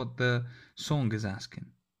 This is what the song is asking,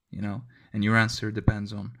 you know? And your answer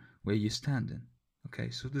depends on where you're standing. Okay,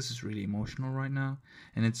 so this is really emotional right now,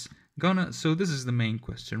 and it's gonna, so this is the main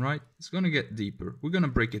question, right? It's gonna get deeper. We're gonna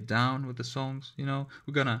break it down with the songs, you know.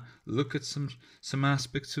 We're gonna look at some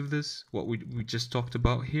aspects of this, what we just talked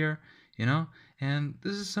about here, you know. And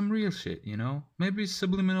this is some real shit, you know. Maybe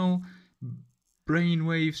subliminal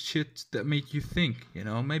brainwave shit that make you think, you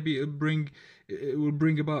know. Maybe it will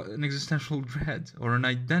bring about an existential dread or an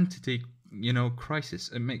identity, you know,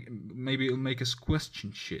 crisis, and maybe it'll make us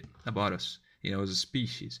question shit about us, you know, as a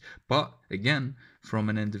species. But again, from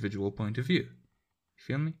an individual point of view. You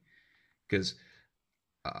feel me? Because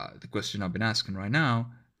the question I've been asking right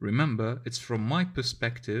now, remember, it's from my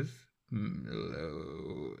perspective,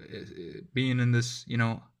 being in this, you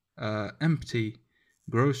know, empty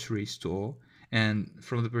grocery store, and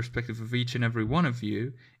from the perspective of each and every one of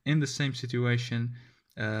you in the same situation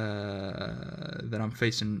that I'm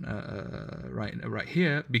facing right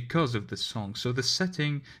here, because of the song. So the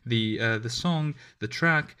setting, the song, the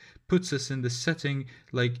track puts us in the setting,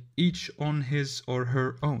 like each on his or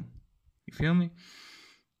her own. You feel me?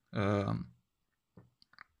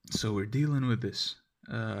 So we're dealing with this,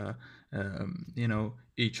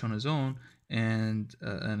 each on his own and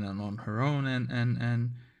on her own,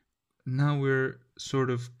 and now we're sort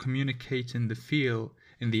of communicating the feel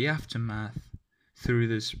in the aftermath through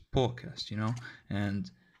this podcast,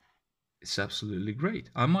 and it's absolutely great.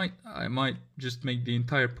 I might just make the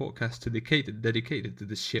entire podcast dedicated to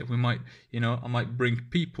this shit. We might, I might bring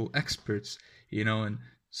people, experts, and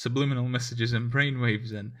subliminal messages and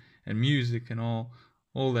brainwaves and music and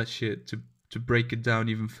all that shit to break it down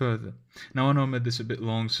even further. Now I know I made this a bit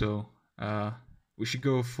long, so we should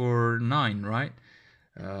go for 9, right?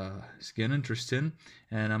 It's getting interesting,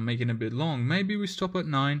 and I'm making it a bit long. Maybe we stop at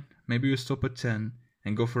 9, maybe we stop at 10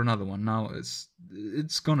 and go for another one. Now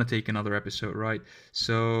it's gonna take another episode, right?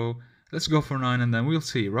 So let's go for 9 and then we'll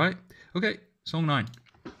see, right? Okay, song 9.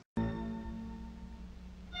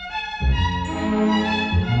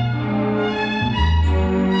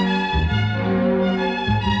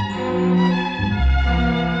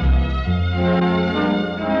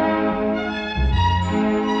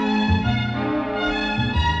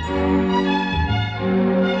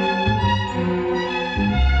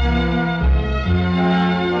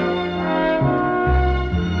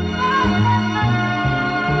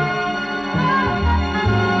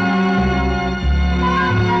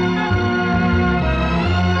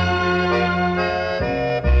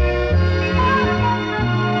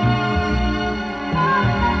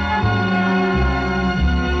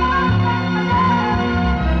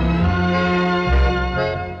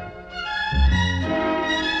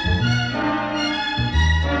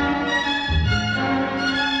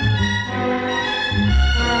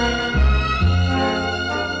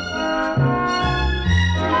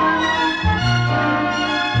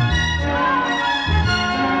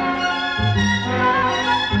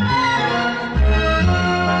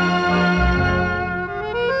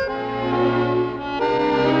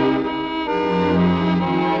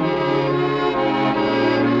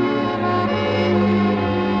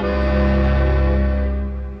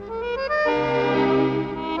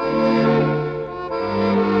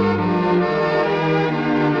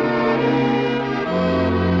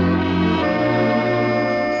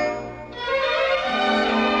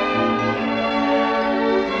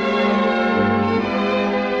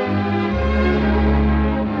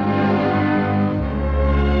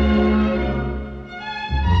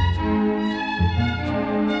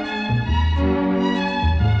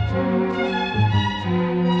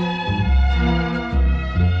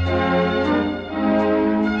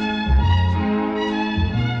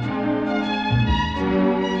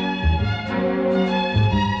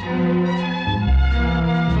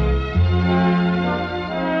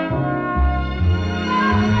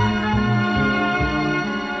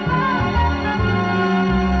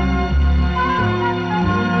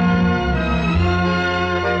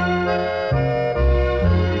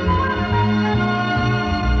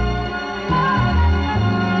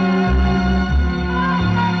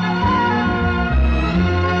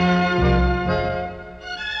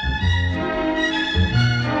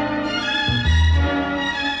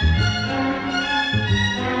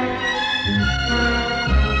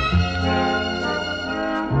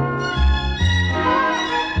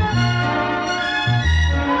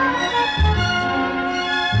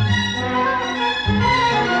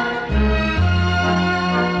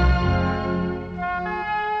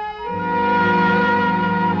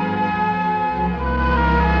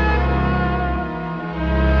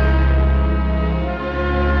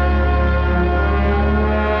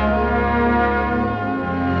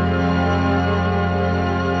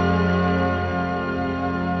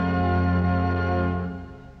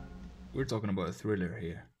 We're talking about a thriller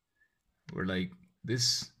here. We're like,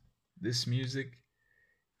 this music,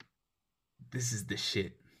 this is the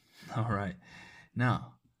shit. All right.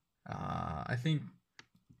 Now, I think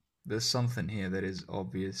there's something here that is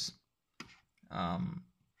obvious.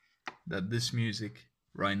 That this music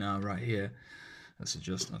right now, right here, let's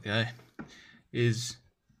adjust, okay, is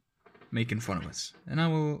making fun of us. And I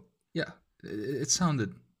will, it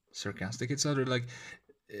sounded sarcastic. It sounded like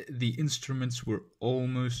the instruments were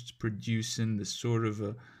almost producing the sort of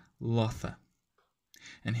a Lotha.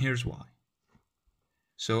 And here's why.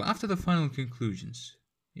 So after the final conclusions,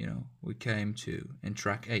 we came to in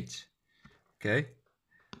track 8. Okay?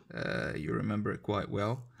 You remember it quite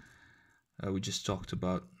well. We just talked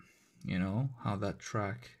about, how that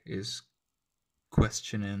track is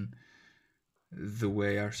questioning the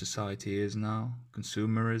way our society is now,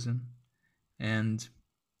 consumerism, and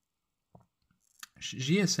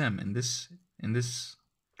GSM in this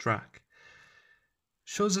track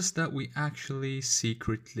shows us that we actually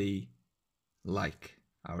secretly like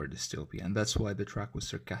our dystopia, and that's why the track was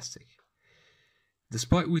sarcastic.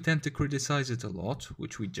 Despite we tend to criticize it a lot,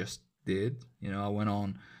 which we just did. I went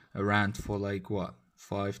on a rant for like what,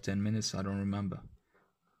 5-10 minutes, I don't remember.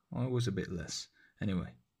 Well, it was a bit less.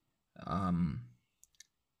 Anyway,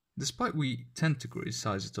 despite we tend to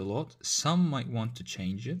criticize it a lot, some might want to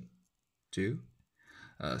change it too.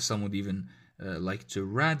 Some would even like to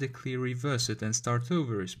radically reverse it and start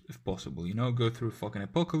over if possible. Go through a fucking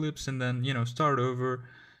apocalypse and then, start over,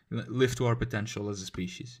 live to our potential as a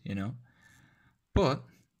species, But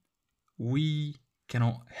we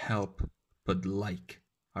cannot help but like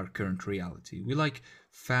our current reality. We like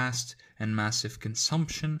fast and massive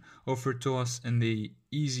consumption offered to us in the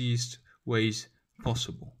easiest ways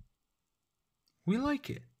possible. We like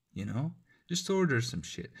it, Just order some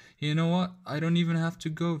shit. You know what? I don't even have to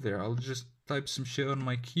go there. I'll just type some shit on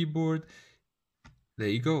my keyboard. There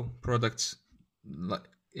you go. Products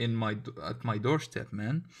at my doorstep,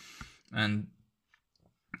 man. And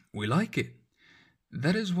we like it.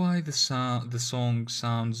 That is why the song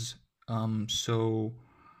sounds so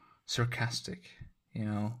sarcastic.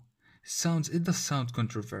 It does sound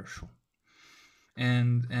controversial.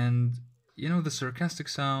 And the sarcastic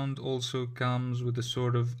sound also comes with a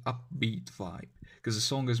sort of upbeat vibe, because the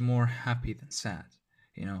song is more happy than sad.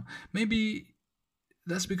 Maybe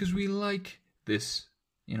that's because we like this.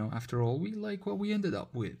 After all, we like what we ended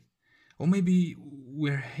up with. Or maybe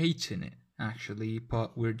we're hating it, actually,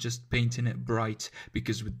 but we're just painting it bright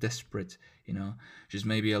because we're desperate, just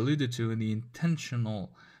maybe alluded to in the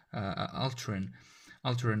intentional altering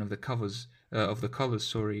of the colors of the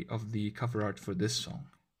cover art for this song,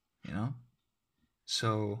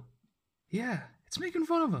 So, yeah, it's making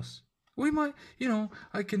fun of us. We might,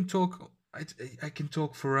 I can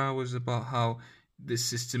talk for hours about how this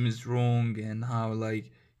system is wrong and how,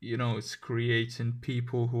 it's creating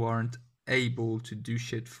people who aren't able to do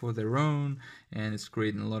shit for their own, and it's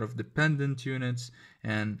creating a lot of dependent units,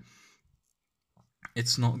 and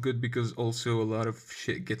it's not good because also a lot of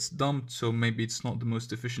shit gets dumped, so maybe it's not the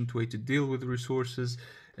most efficient way to deal with resources,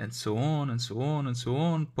 and so on and so on and so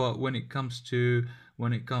on. But when it comes to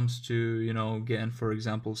getting, for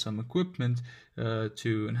example, some equipment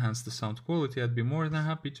to enhance the sound quality, I'd be more than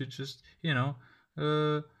happy to just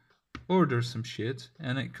order some shit,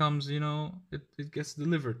 and it comes, it gets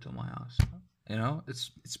delivered to my house.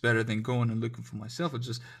 It's better than going and looking for myself. It's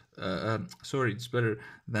just it's better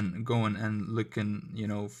than going and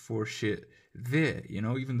looking, for shit there.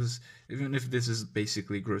 Even if this is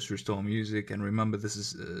basically grocery store music, and remember this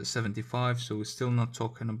is 75, so we're still not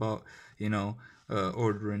talking about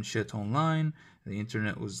ordering shit online. The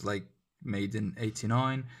internet was made in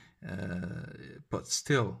 89, but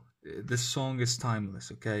still, this song is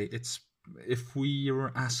timeless. Okay, if we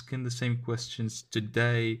were asking the same questions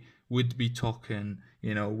today, we'd be talking,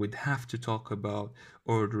 we'd have to talk about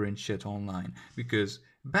ordering shit online, because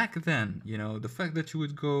back then, the fact that you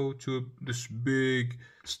would go to this big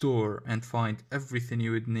store and find everything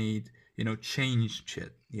you would need, changed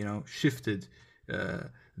shit, shifted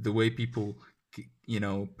the way people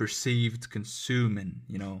perceived consuming,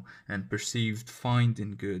 and perceived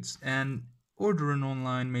finding goods. And ordering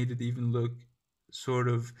online made it even look sort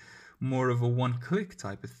of more of a one-click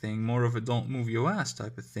type of thing, more of a don't move your ass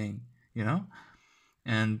type of thing,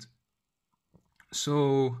 And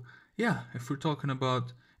so, yeah, if we're talking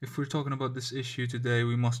about this issue today,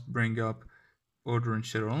 we must bring up ordering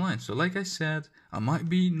shit online. So like I said, I might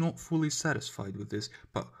be not fully satisfied with this,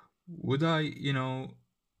 but would I,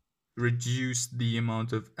 reduce the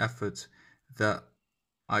amount of effort that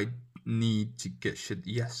I need to get shit?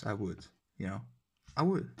 Yes, I would. I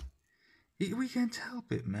would. We can't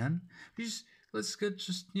help it, man. Let's get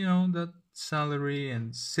that salary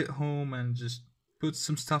and sit home and just put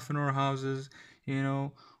some stuff in our houses,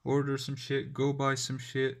 order some shit, go buy some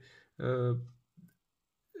shit. You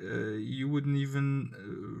wouldn't even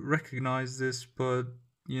recognize this, but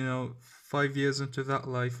 5 years into that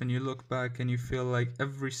life, and you look back and you feel like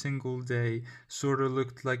every single day sort of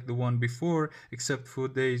looked like the one before, except for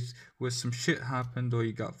days where some shit happened, or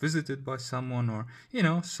you got visited by someone, or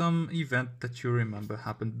some event that you remember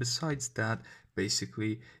happened. Besides that,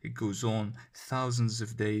 basically it goes on thousands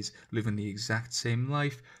of days living the exact same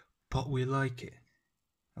life, but we like it.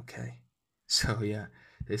 Okay, so yeah,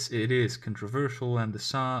 it is controversial, and the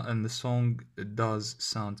song does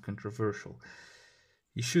sound controversial.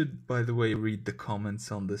 You should, by the way, read the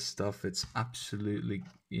comments on this stuff. It's absolutely,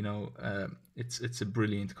 it's a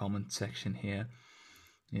brilliant comment section here.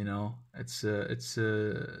 It's a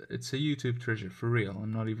YouTube treasure, for real.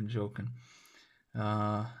 I'm not even joking.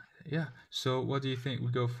 Yeah. So what do you think?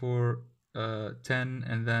 We go for 10,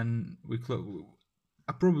 and then we close.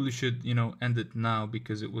 I probably should, end it now,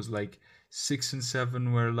 because it was like 6 and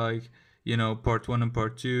 7 were like, part 1 and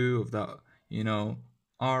part 2 of that,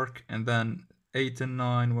 arc, and then 8 and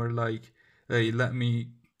 9 were like, hey, let me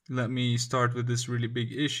start with this really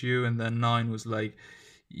big issue, and then 9 was like,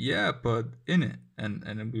 yeah, but in it,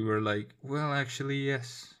 and we were like, well, actually,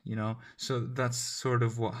 yes, so that's sort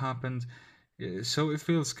of what happened. So it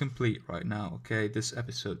feels complete right now, okay, this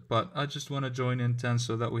episode, but I just want to join in 10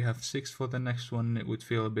 so that we have 6 for the next one. It would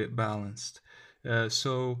feel a bit balanced.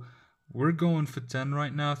 So we're going for 10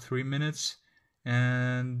 right now, 3 minutes,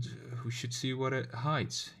 and we should see what it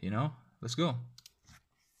hides. Let's go.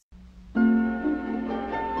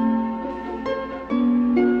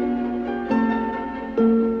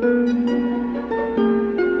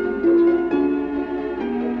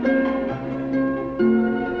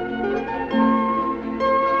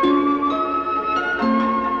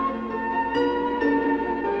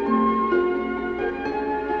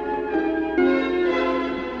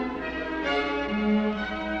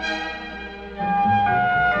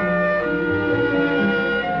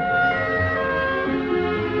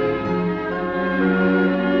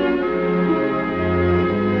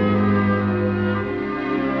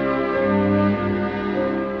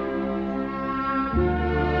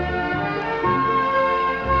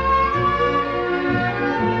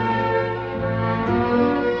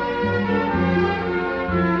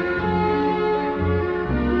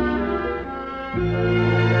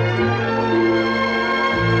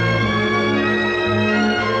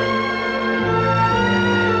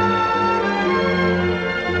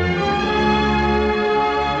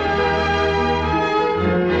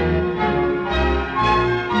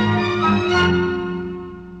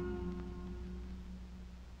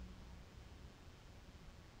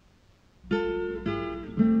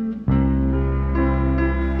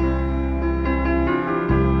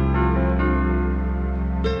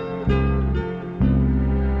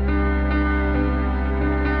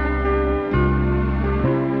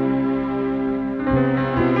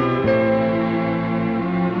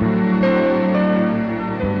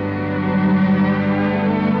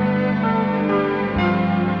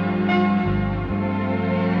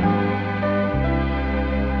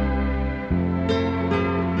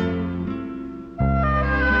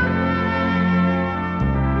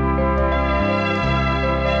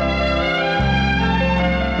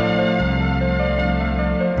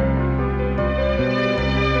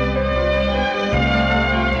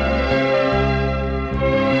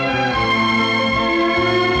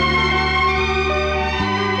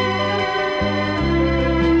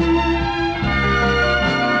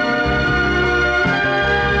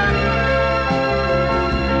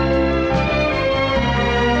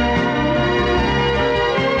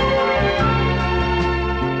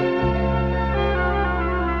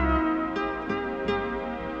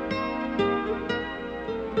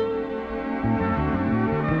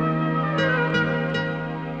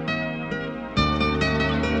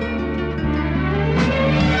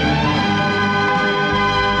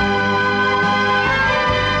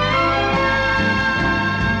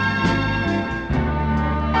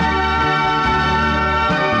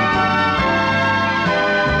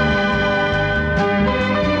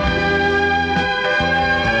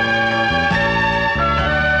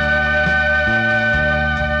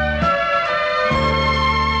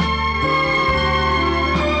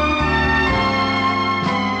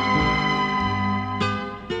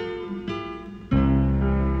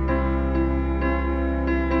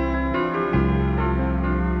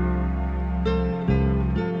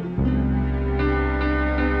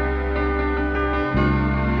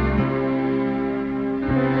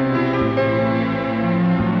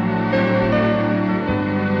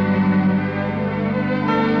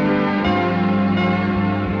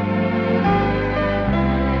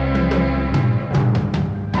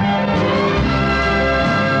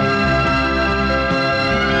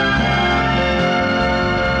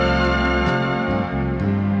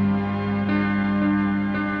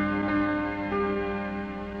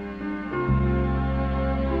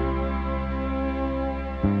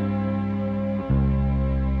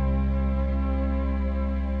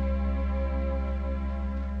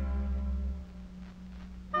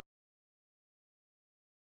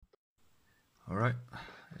 All right,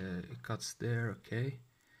 it cuts there. Okay.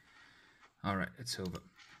 All right, it's over.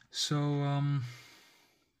 So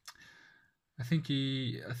I think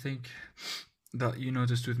that you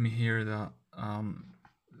noticed with me here that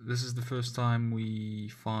this is the first time we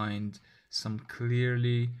find some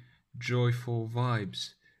clearly joyful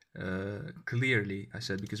vibes. Clearly, I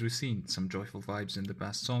said, because we've seen some joyful vibes in the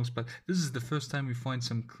past songs, but this is the first time we find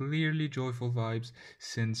some clearly joyful vibes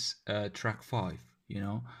since track 5,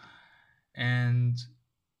 and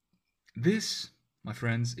This, my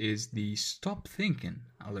friends, is the stop thinking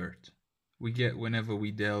alert we get whenever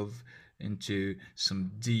we delve into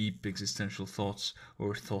some deep existential thoughts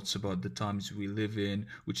or thoughts about the times we live in,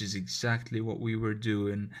 which is exactly what we were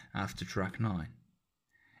doing after track 9.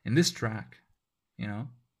 In this track,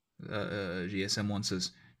 GSM wants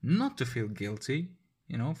us not to feel guilty,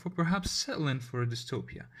 for perhaps settling for a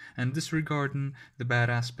dystopia and disregarding the bad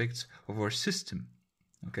aspects of our system,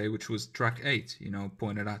 okay, which was track 8,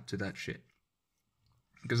 pointed out to that shit.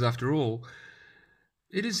 Because after all,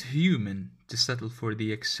 it is human to settle for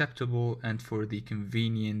the acceptable and for the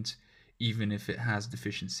convenient, even if it has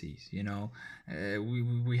deficiencies.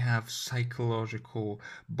 We have psychological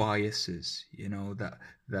biases,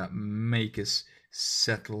 that make us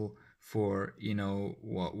settle for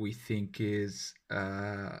what we think is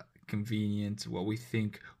convenient, what we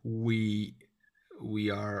think we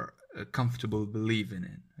are comfortable believing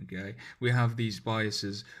in. Okay, we have these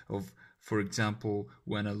biases of, for example,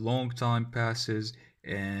 when a long time passes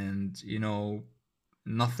and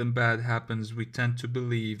nothing bad happens, we tend to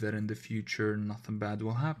believe that in the future nothing bad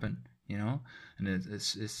will happen, and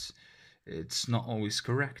it's not always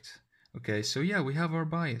correct. Okay, so yeah, we have our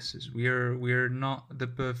biases. We're not the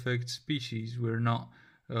perfect species. We're not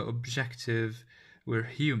objective. We're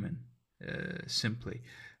human, simply.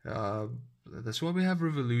 That's why we have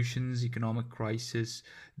revolutions, economic crisis,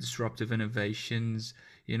 disruptive innovations,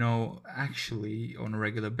 actually on a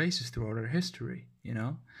regular basis throughout our history,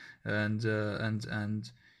 and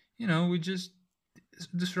we just,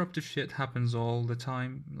 disruptive shit happens all the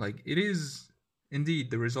time. Like, it is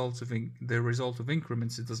indeed the result of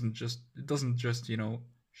increments. It doesn't just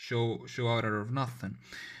show out of nothing,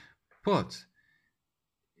 but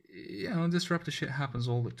disruptive shit happens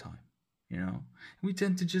all the time. We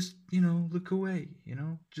tend to just look away,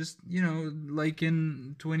 just like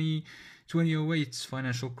in 2008's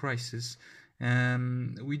financial crisis,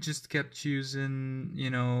 we just kept using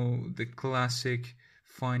the classic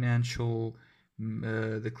financial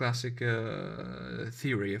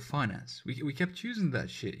theory of finance. We kept using that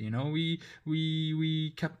shit.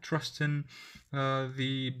 We kept trusting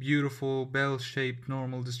the beautiful bell-shaped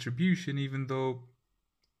normal distribution, even though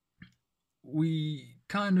we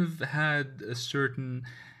kind of had a certain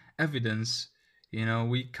evidence,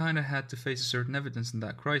 we kind of had to face a certain evidence in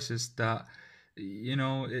that crisis that,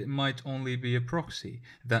 it might only be a proxy,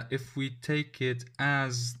 that if we take it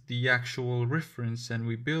as the actual reference and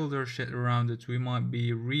we build our shit around it, we might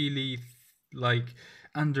be really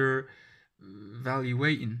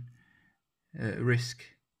undervaluating risk.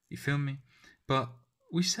 You feel me? But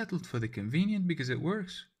we settled for the convenient because it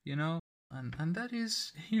works, and that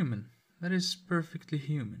is human. That is perfectly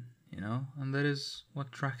human, and that is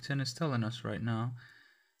what track 10 is telling us right now.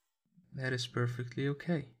 That is perfectly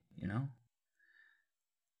okay,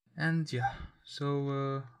 And yeah,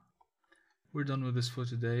 so we're done with this for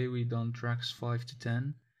today. We done tracks 5 to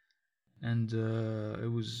 10, and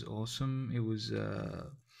it was awesome. It was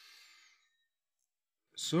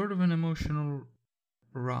sort of an emotional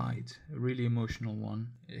ride, a really emotional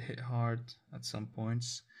one. It hit hard at some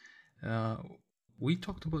points. We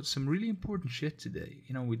talked about some really important shit today.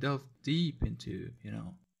 We delved deep into,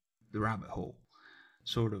 the rabbit hole,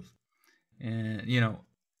 sort of. And,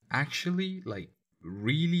 actually,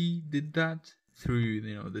 really did that through,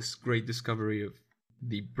 this great discovery of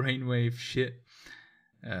the brainwave shit,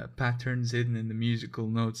 patterns hidden in the musical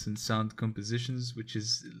notes and sound compositions, which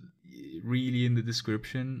is really in the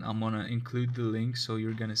description. I'm gonna include the link, so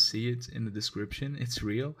you're gonna see it in the description. It's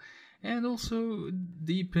real. And also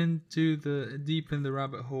deep in the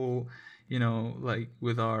rabbit hole,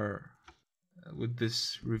 with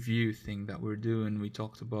this review thing that we're doing. We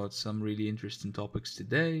talked about some really interesting topics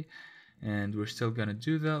today, and we're still gonna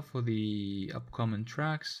do that for the upcoming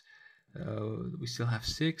tracks. We still have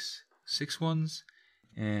six ones,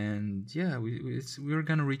 and yeah, we're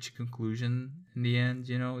gonna reach a conclusion in the end.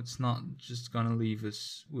 It's not just gonna leave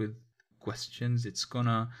us with questions. It's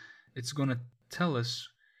gonna tell us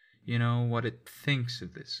what it thinks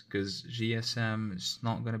of this, because GSM is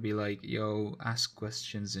not gonna be like, yo, ask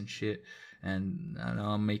questions and shit and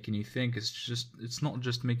I'm making you think. It's not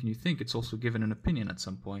just making you think, it's also giving an opinion at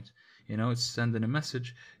some point. It's sending a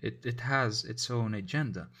message. It has its own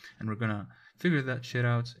agenda, and we're gonna figure that shit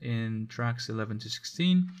out in tracks 11 to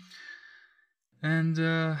 16. And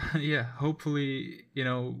yeah, hopefully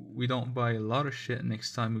we don't buy a lot of shit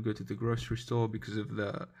next time we go to the grocery store because of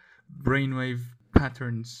the brainwave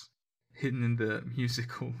patterns hidden in the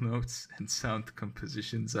musical notes and sound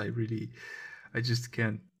compositions. I just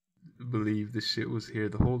can't believe this shit was here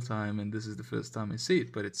the whole time, and this is the first time I see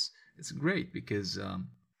it. But it's great because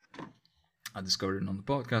I discovered it on the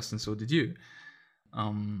podcast, and so did you.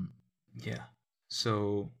 Yeah.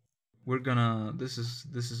 So we're gonna. This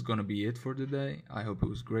is gonna be it for today. I hope it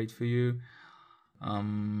was great for you.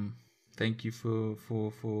 Thank you for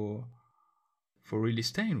really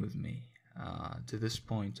staying with me to this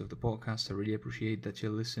point of the podcast. I really appreciate that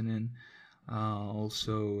you're listening.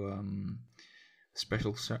 Also,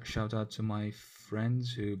 special shout out to my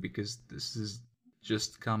friends who, because this is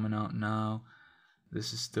just coming out now,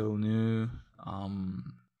 this is still new, and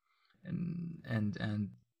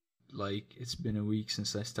like it's been a week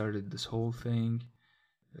since I started this whole thing.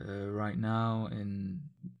 Right now, and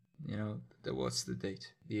what's the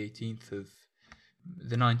date? The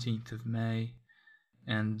 19th of May,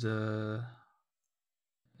 and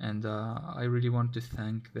I really want to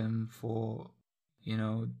thank them for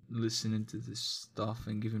listening to this stuff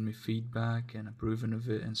and giving me feedback and approving of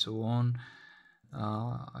it and so on.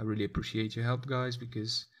 I really appreciate your help, guys,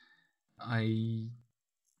 because I'm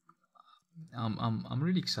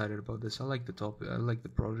really excited about this. I like the topic. I like the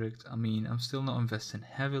project. I mean, I'm still not investing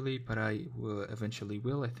heavily, but I will eventually.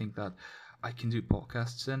 I think that I can do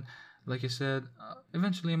podcasts, and like I said,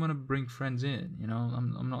 eventually I'm gonna bring friends in.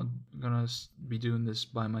 I'm not gonna be doing this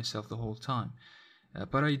by myself the whole time.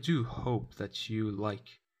 But I do hope that you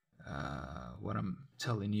like what I'm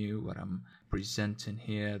telling you, what I'm presenting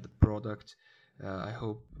here, the product. I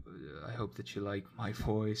hope that you like my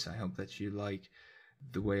voice. I hope that you like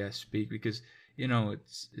the way I speak, because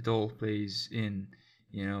it all plays in.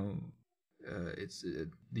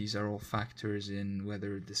 These are all factors in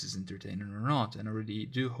whether this is entertaining or not, and I really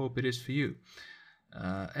do hope it is for you.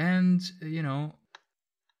 And no,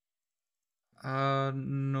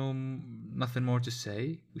 nothing more to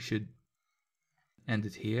say. We should end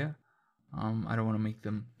it here. I don't want to make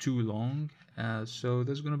them too long. So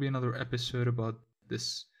there's going to be another episode about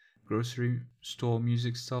this grocery store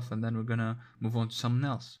music stuff, and then we're going to move on to something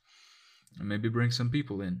else. And maybe bring some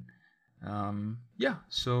people in.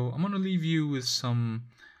 So I'm going to leave you with some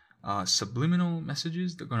subliminal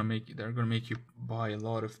messages. They're gonna make you buy a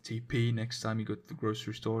lot of TP next time you go to the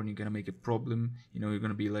grocery store, and you're gonna make a problem. You're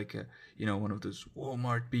gonna be like one of those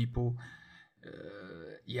Walmart people.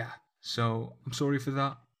 So I'm sorry for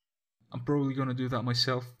that. I'm probably gonna do that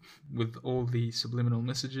myself with all the subliminal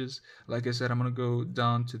messages. Like I said, I'm gonna go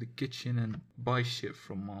down to the kitchen and buy shit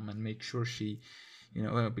from mom and make sure she,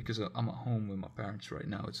 because I'm at home with my parents right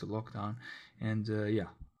now. It's a lockdown, and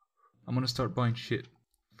I'm gonna start buying shit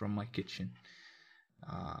from my kitchen.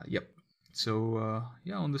 So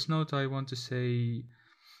on this note, I want to say,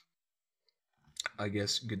 I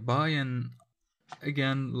guess, goodbye, and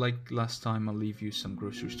again, like last time, I'll leave you some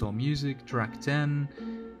grocery store music, track 10.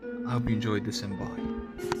 I hope you enjoyed this, and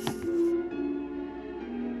bye.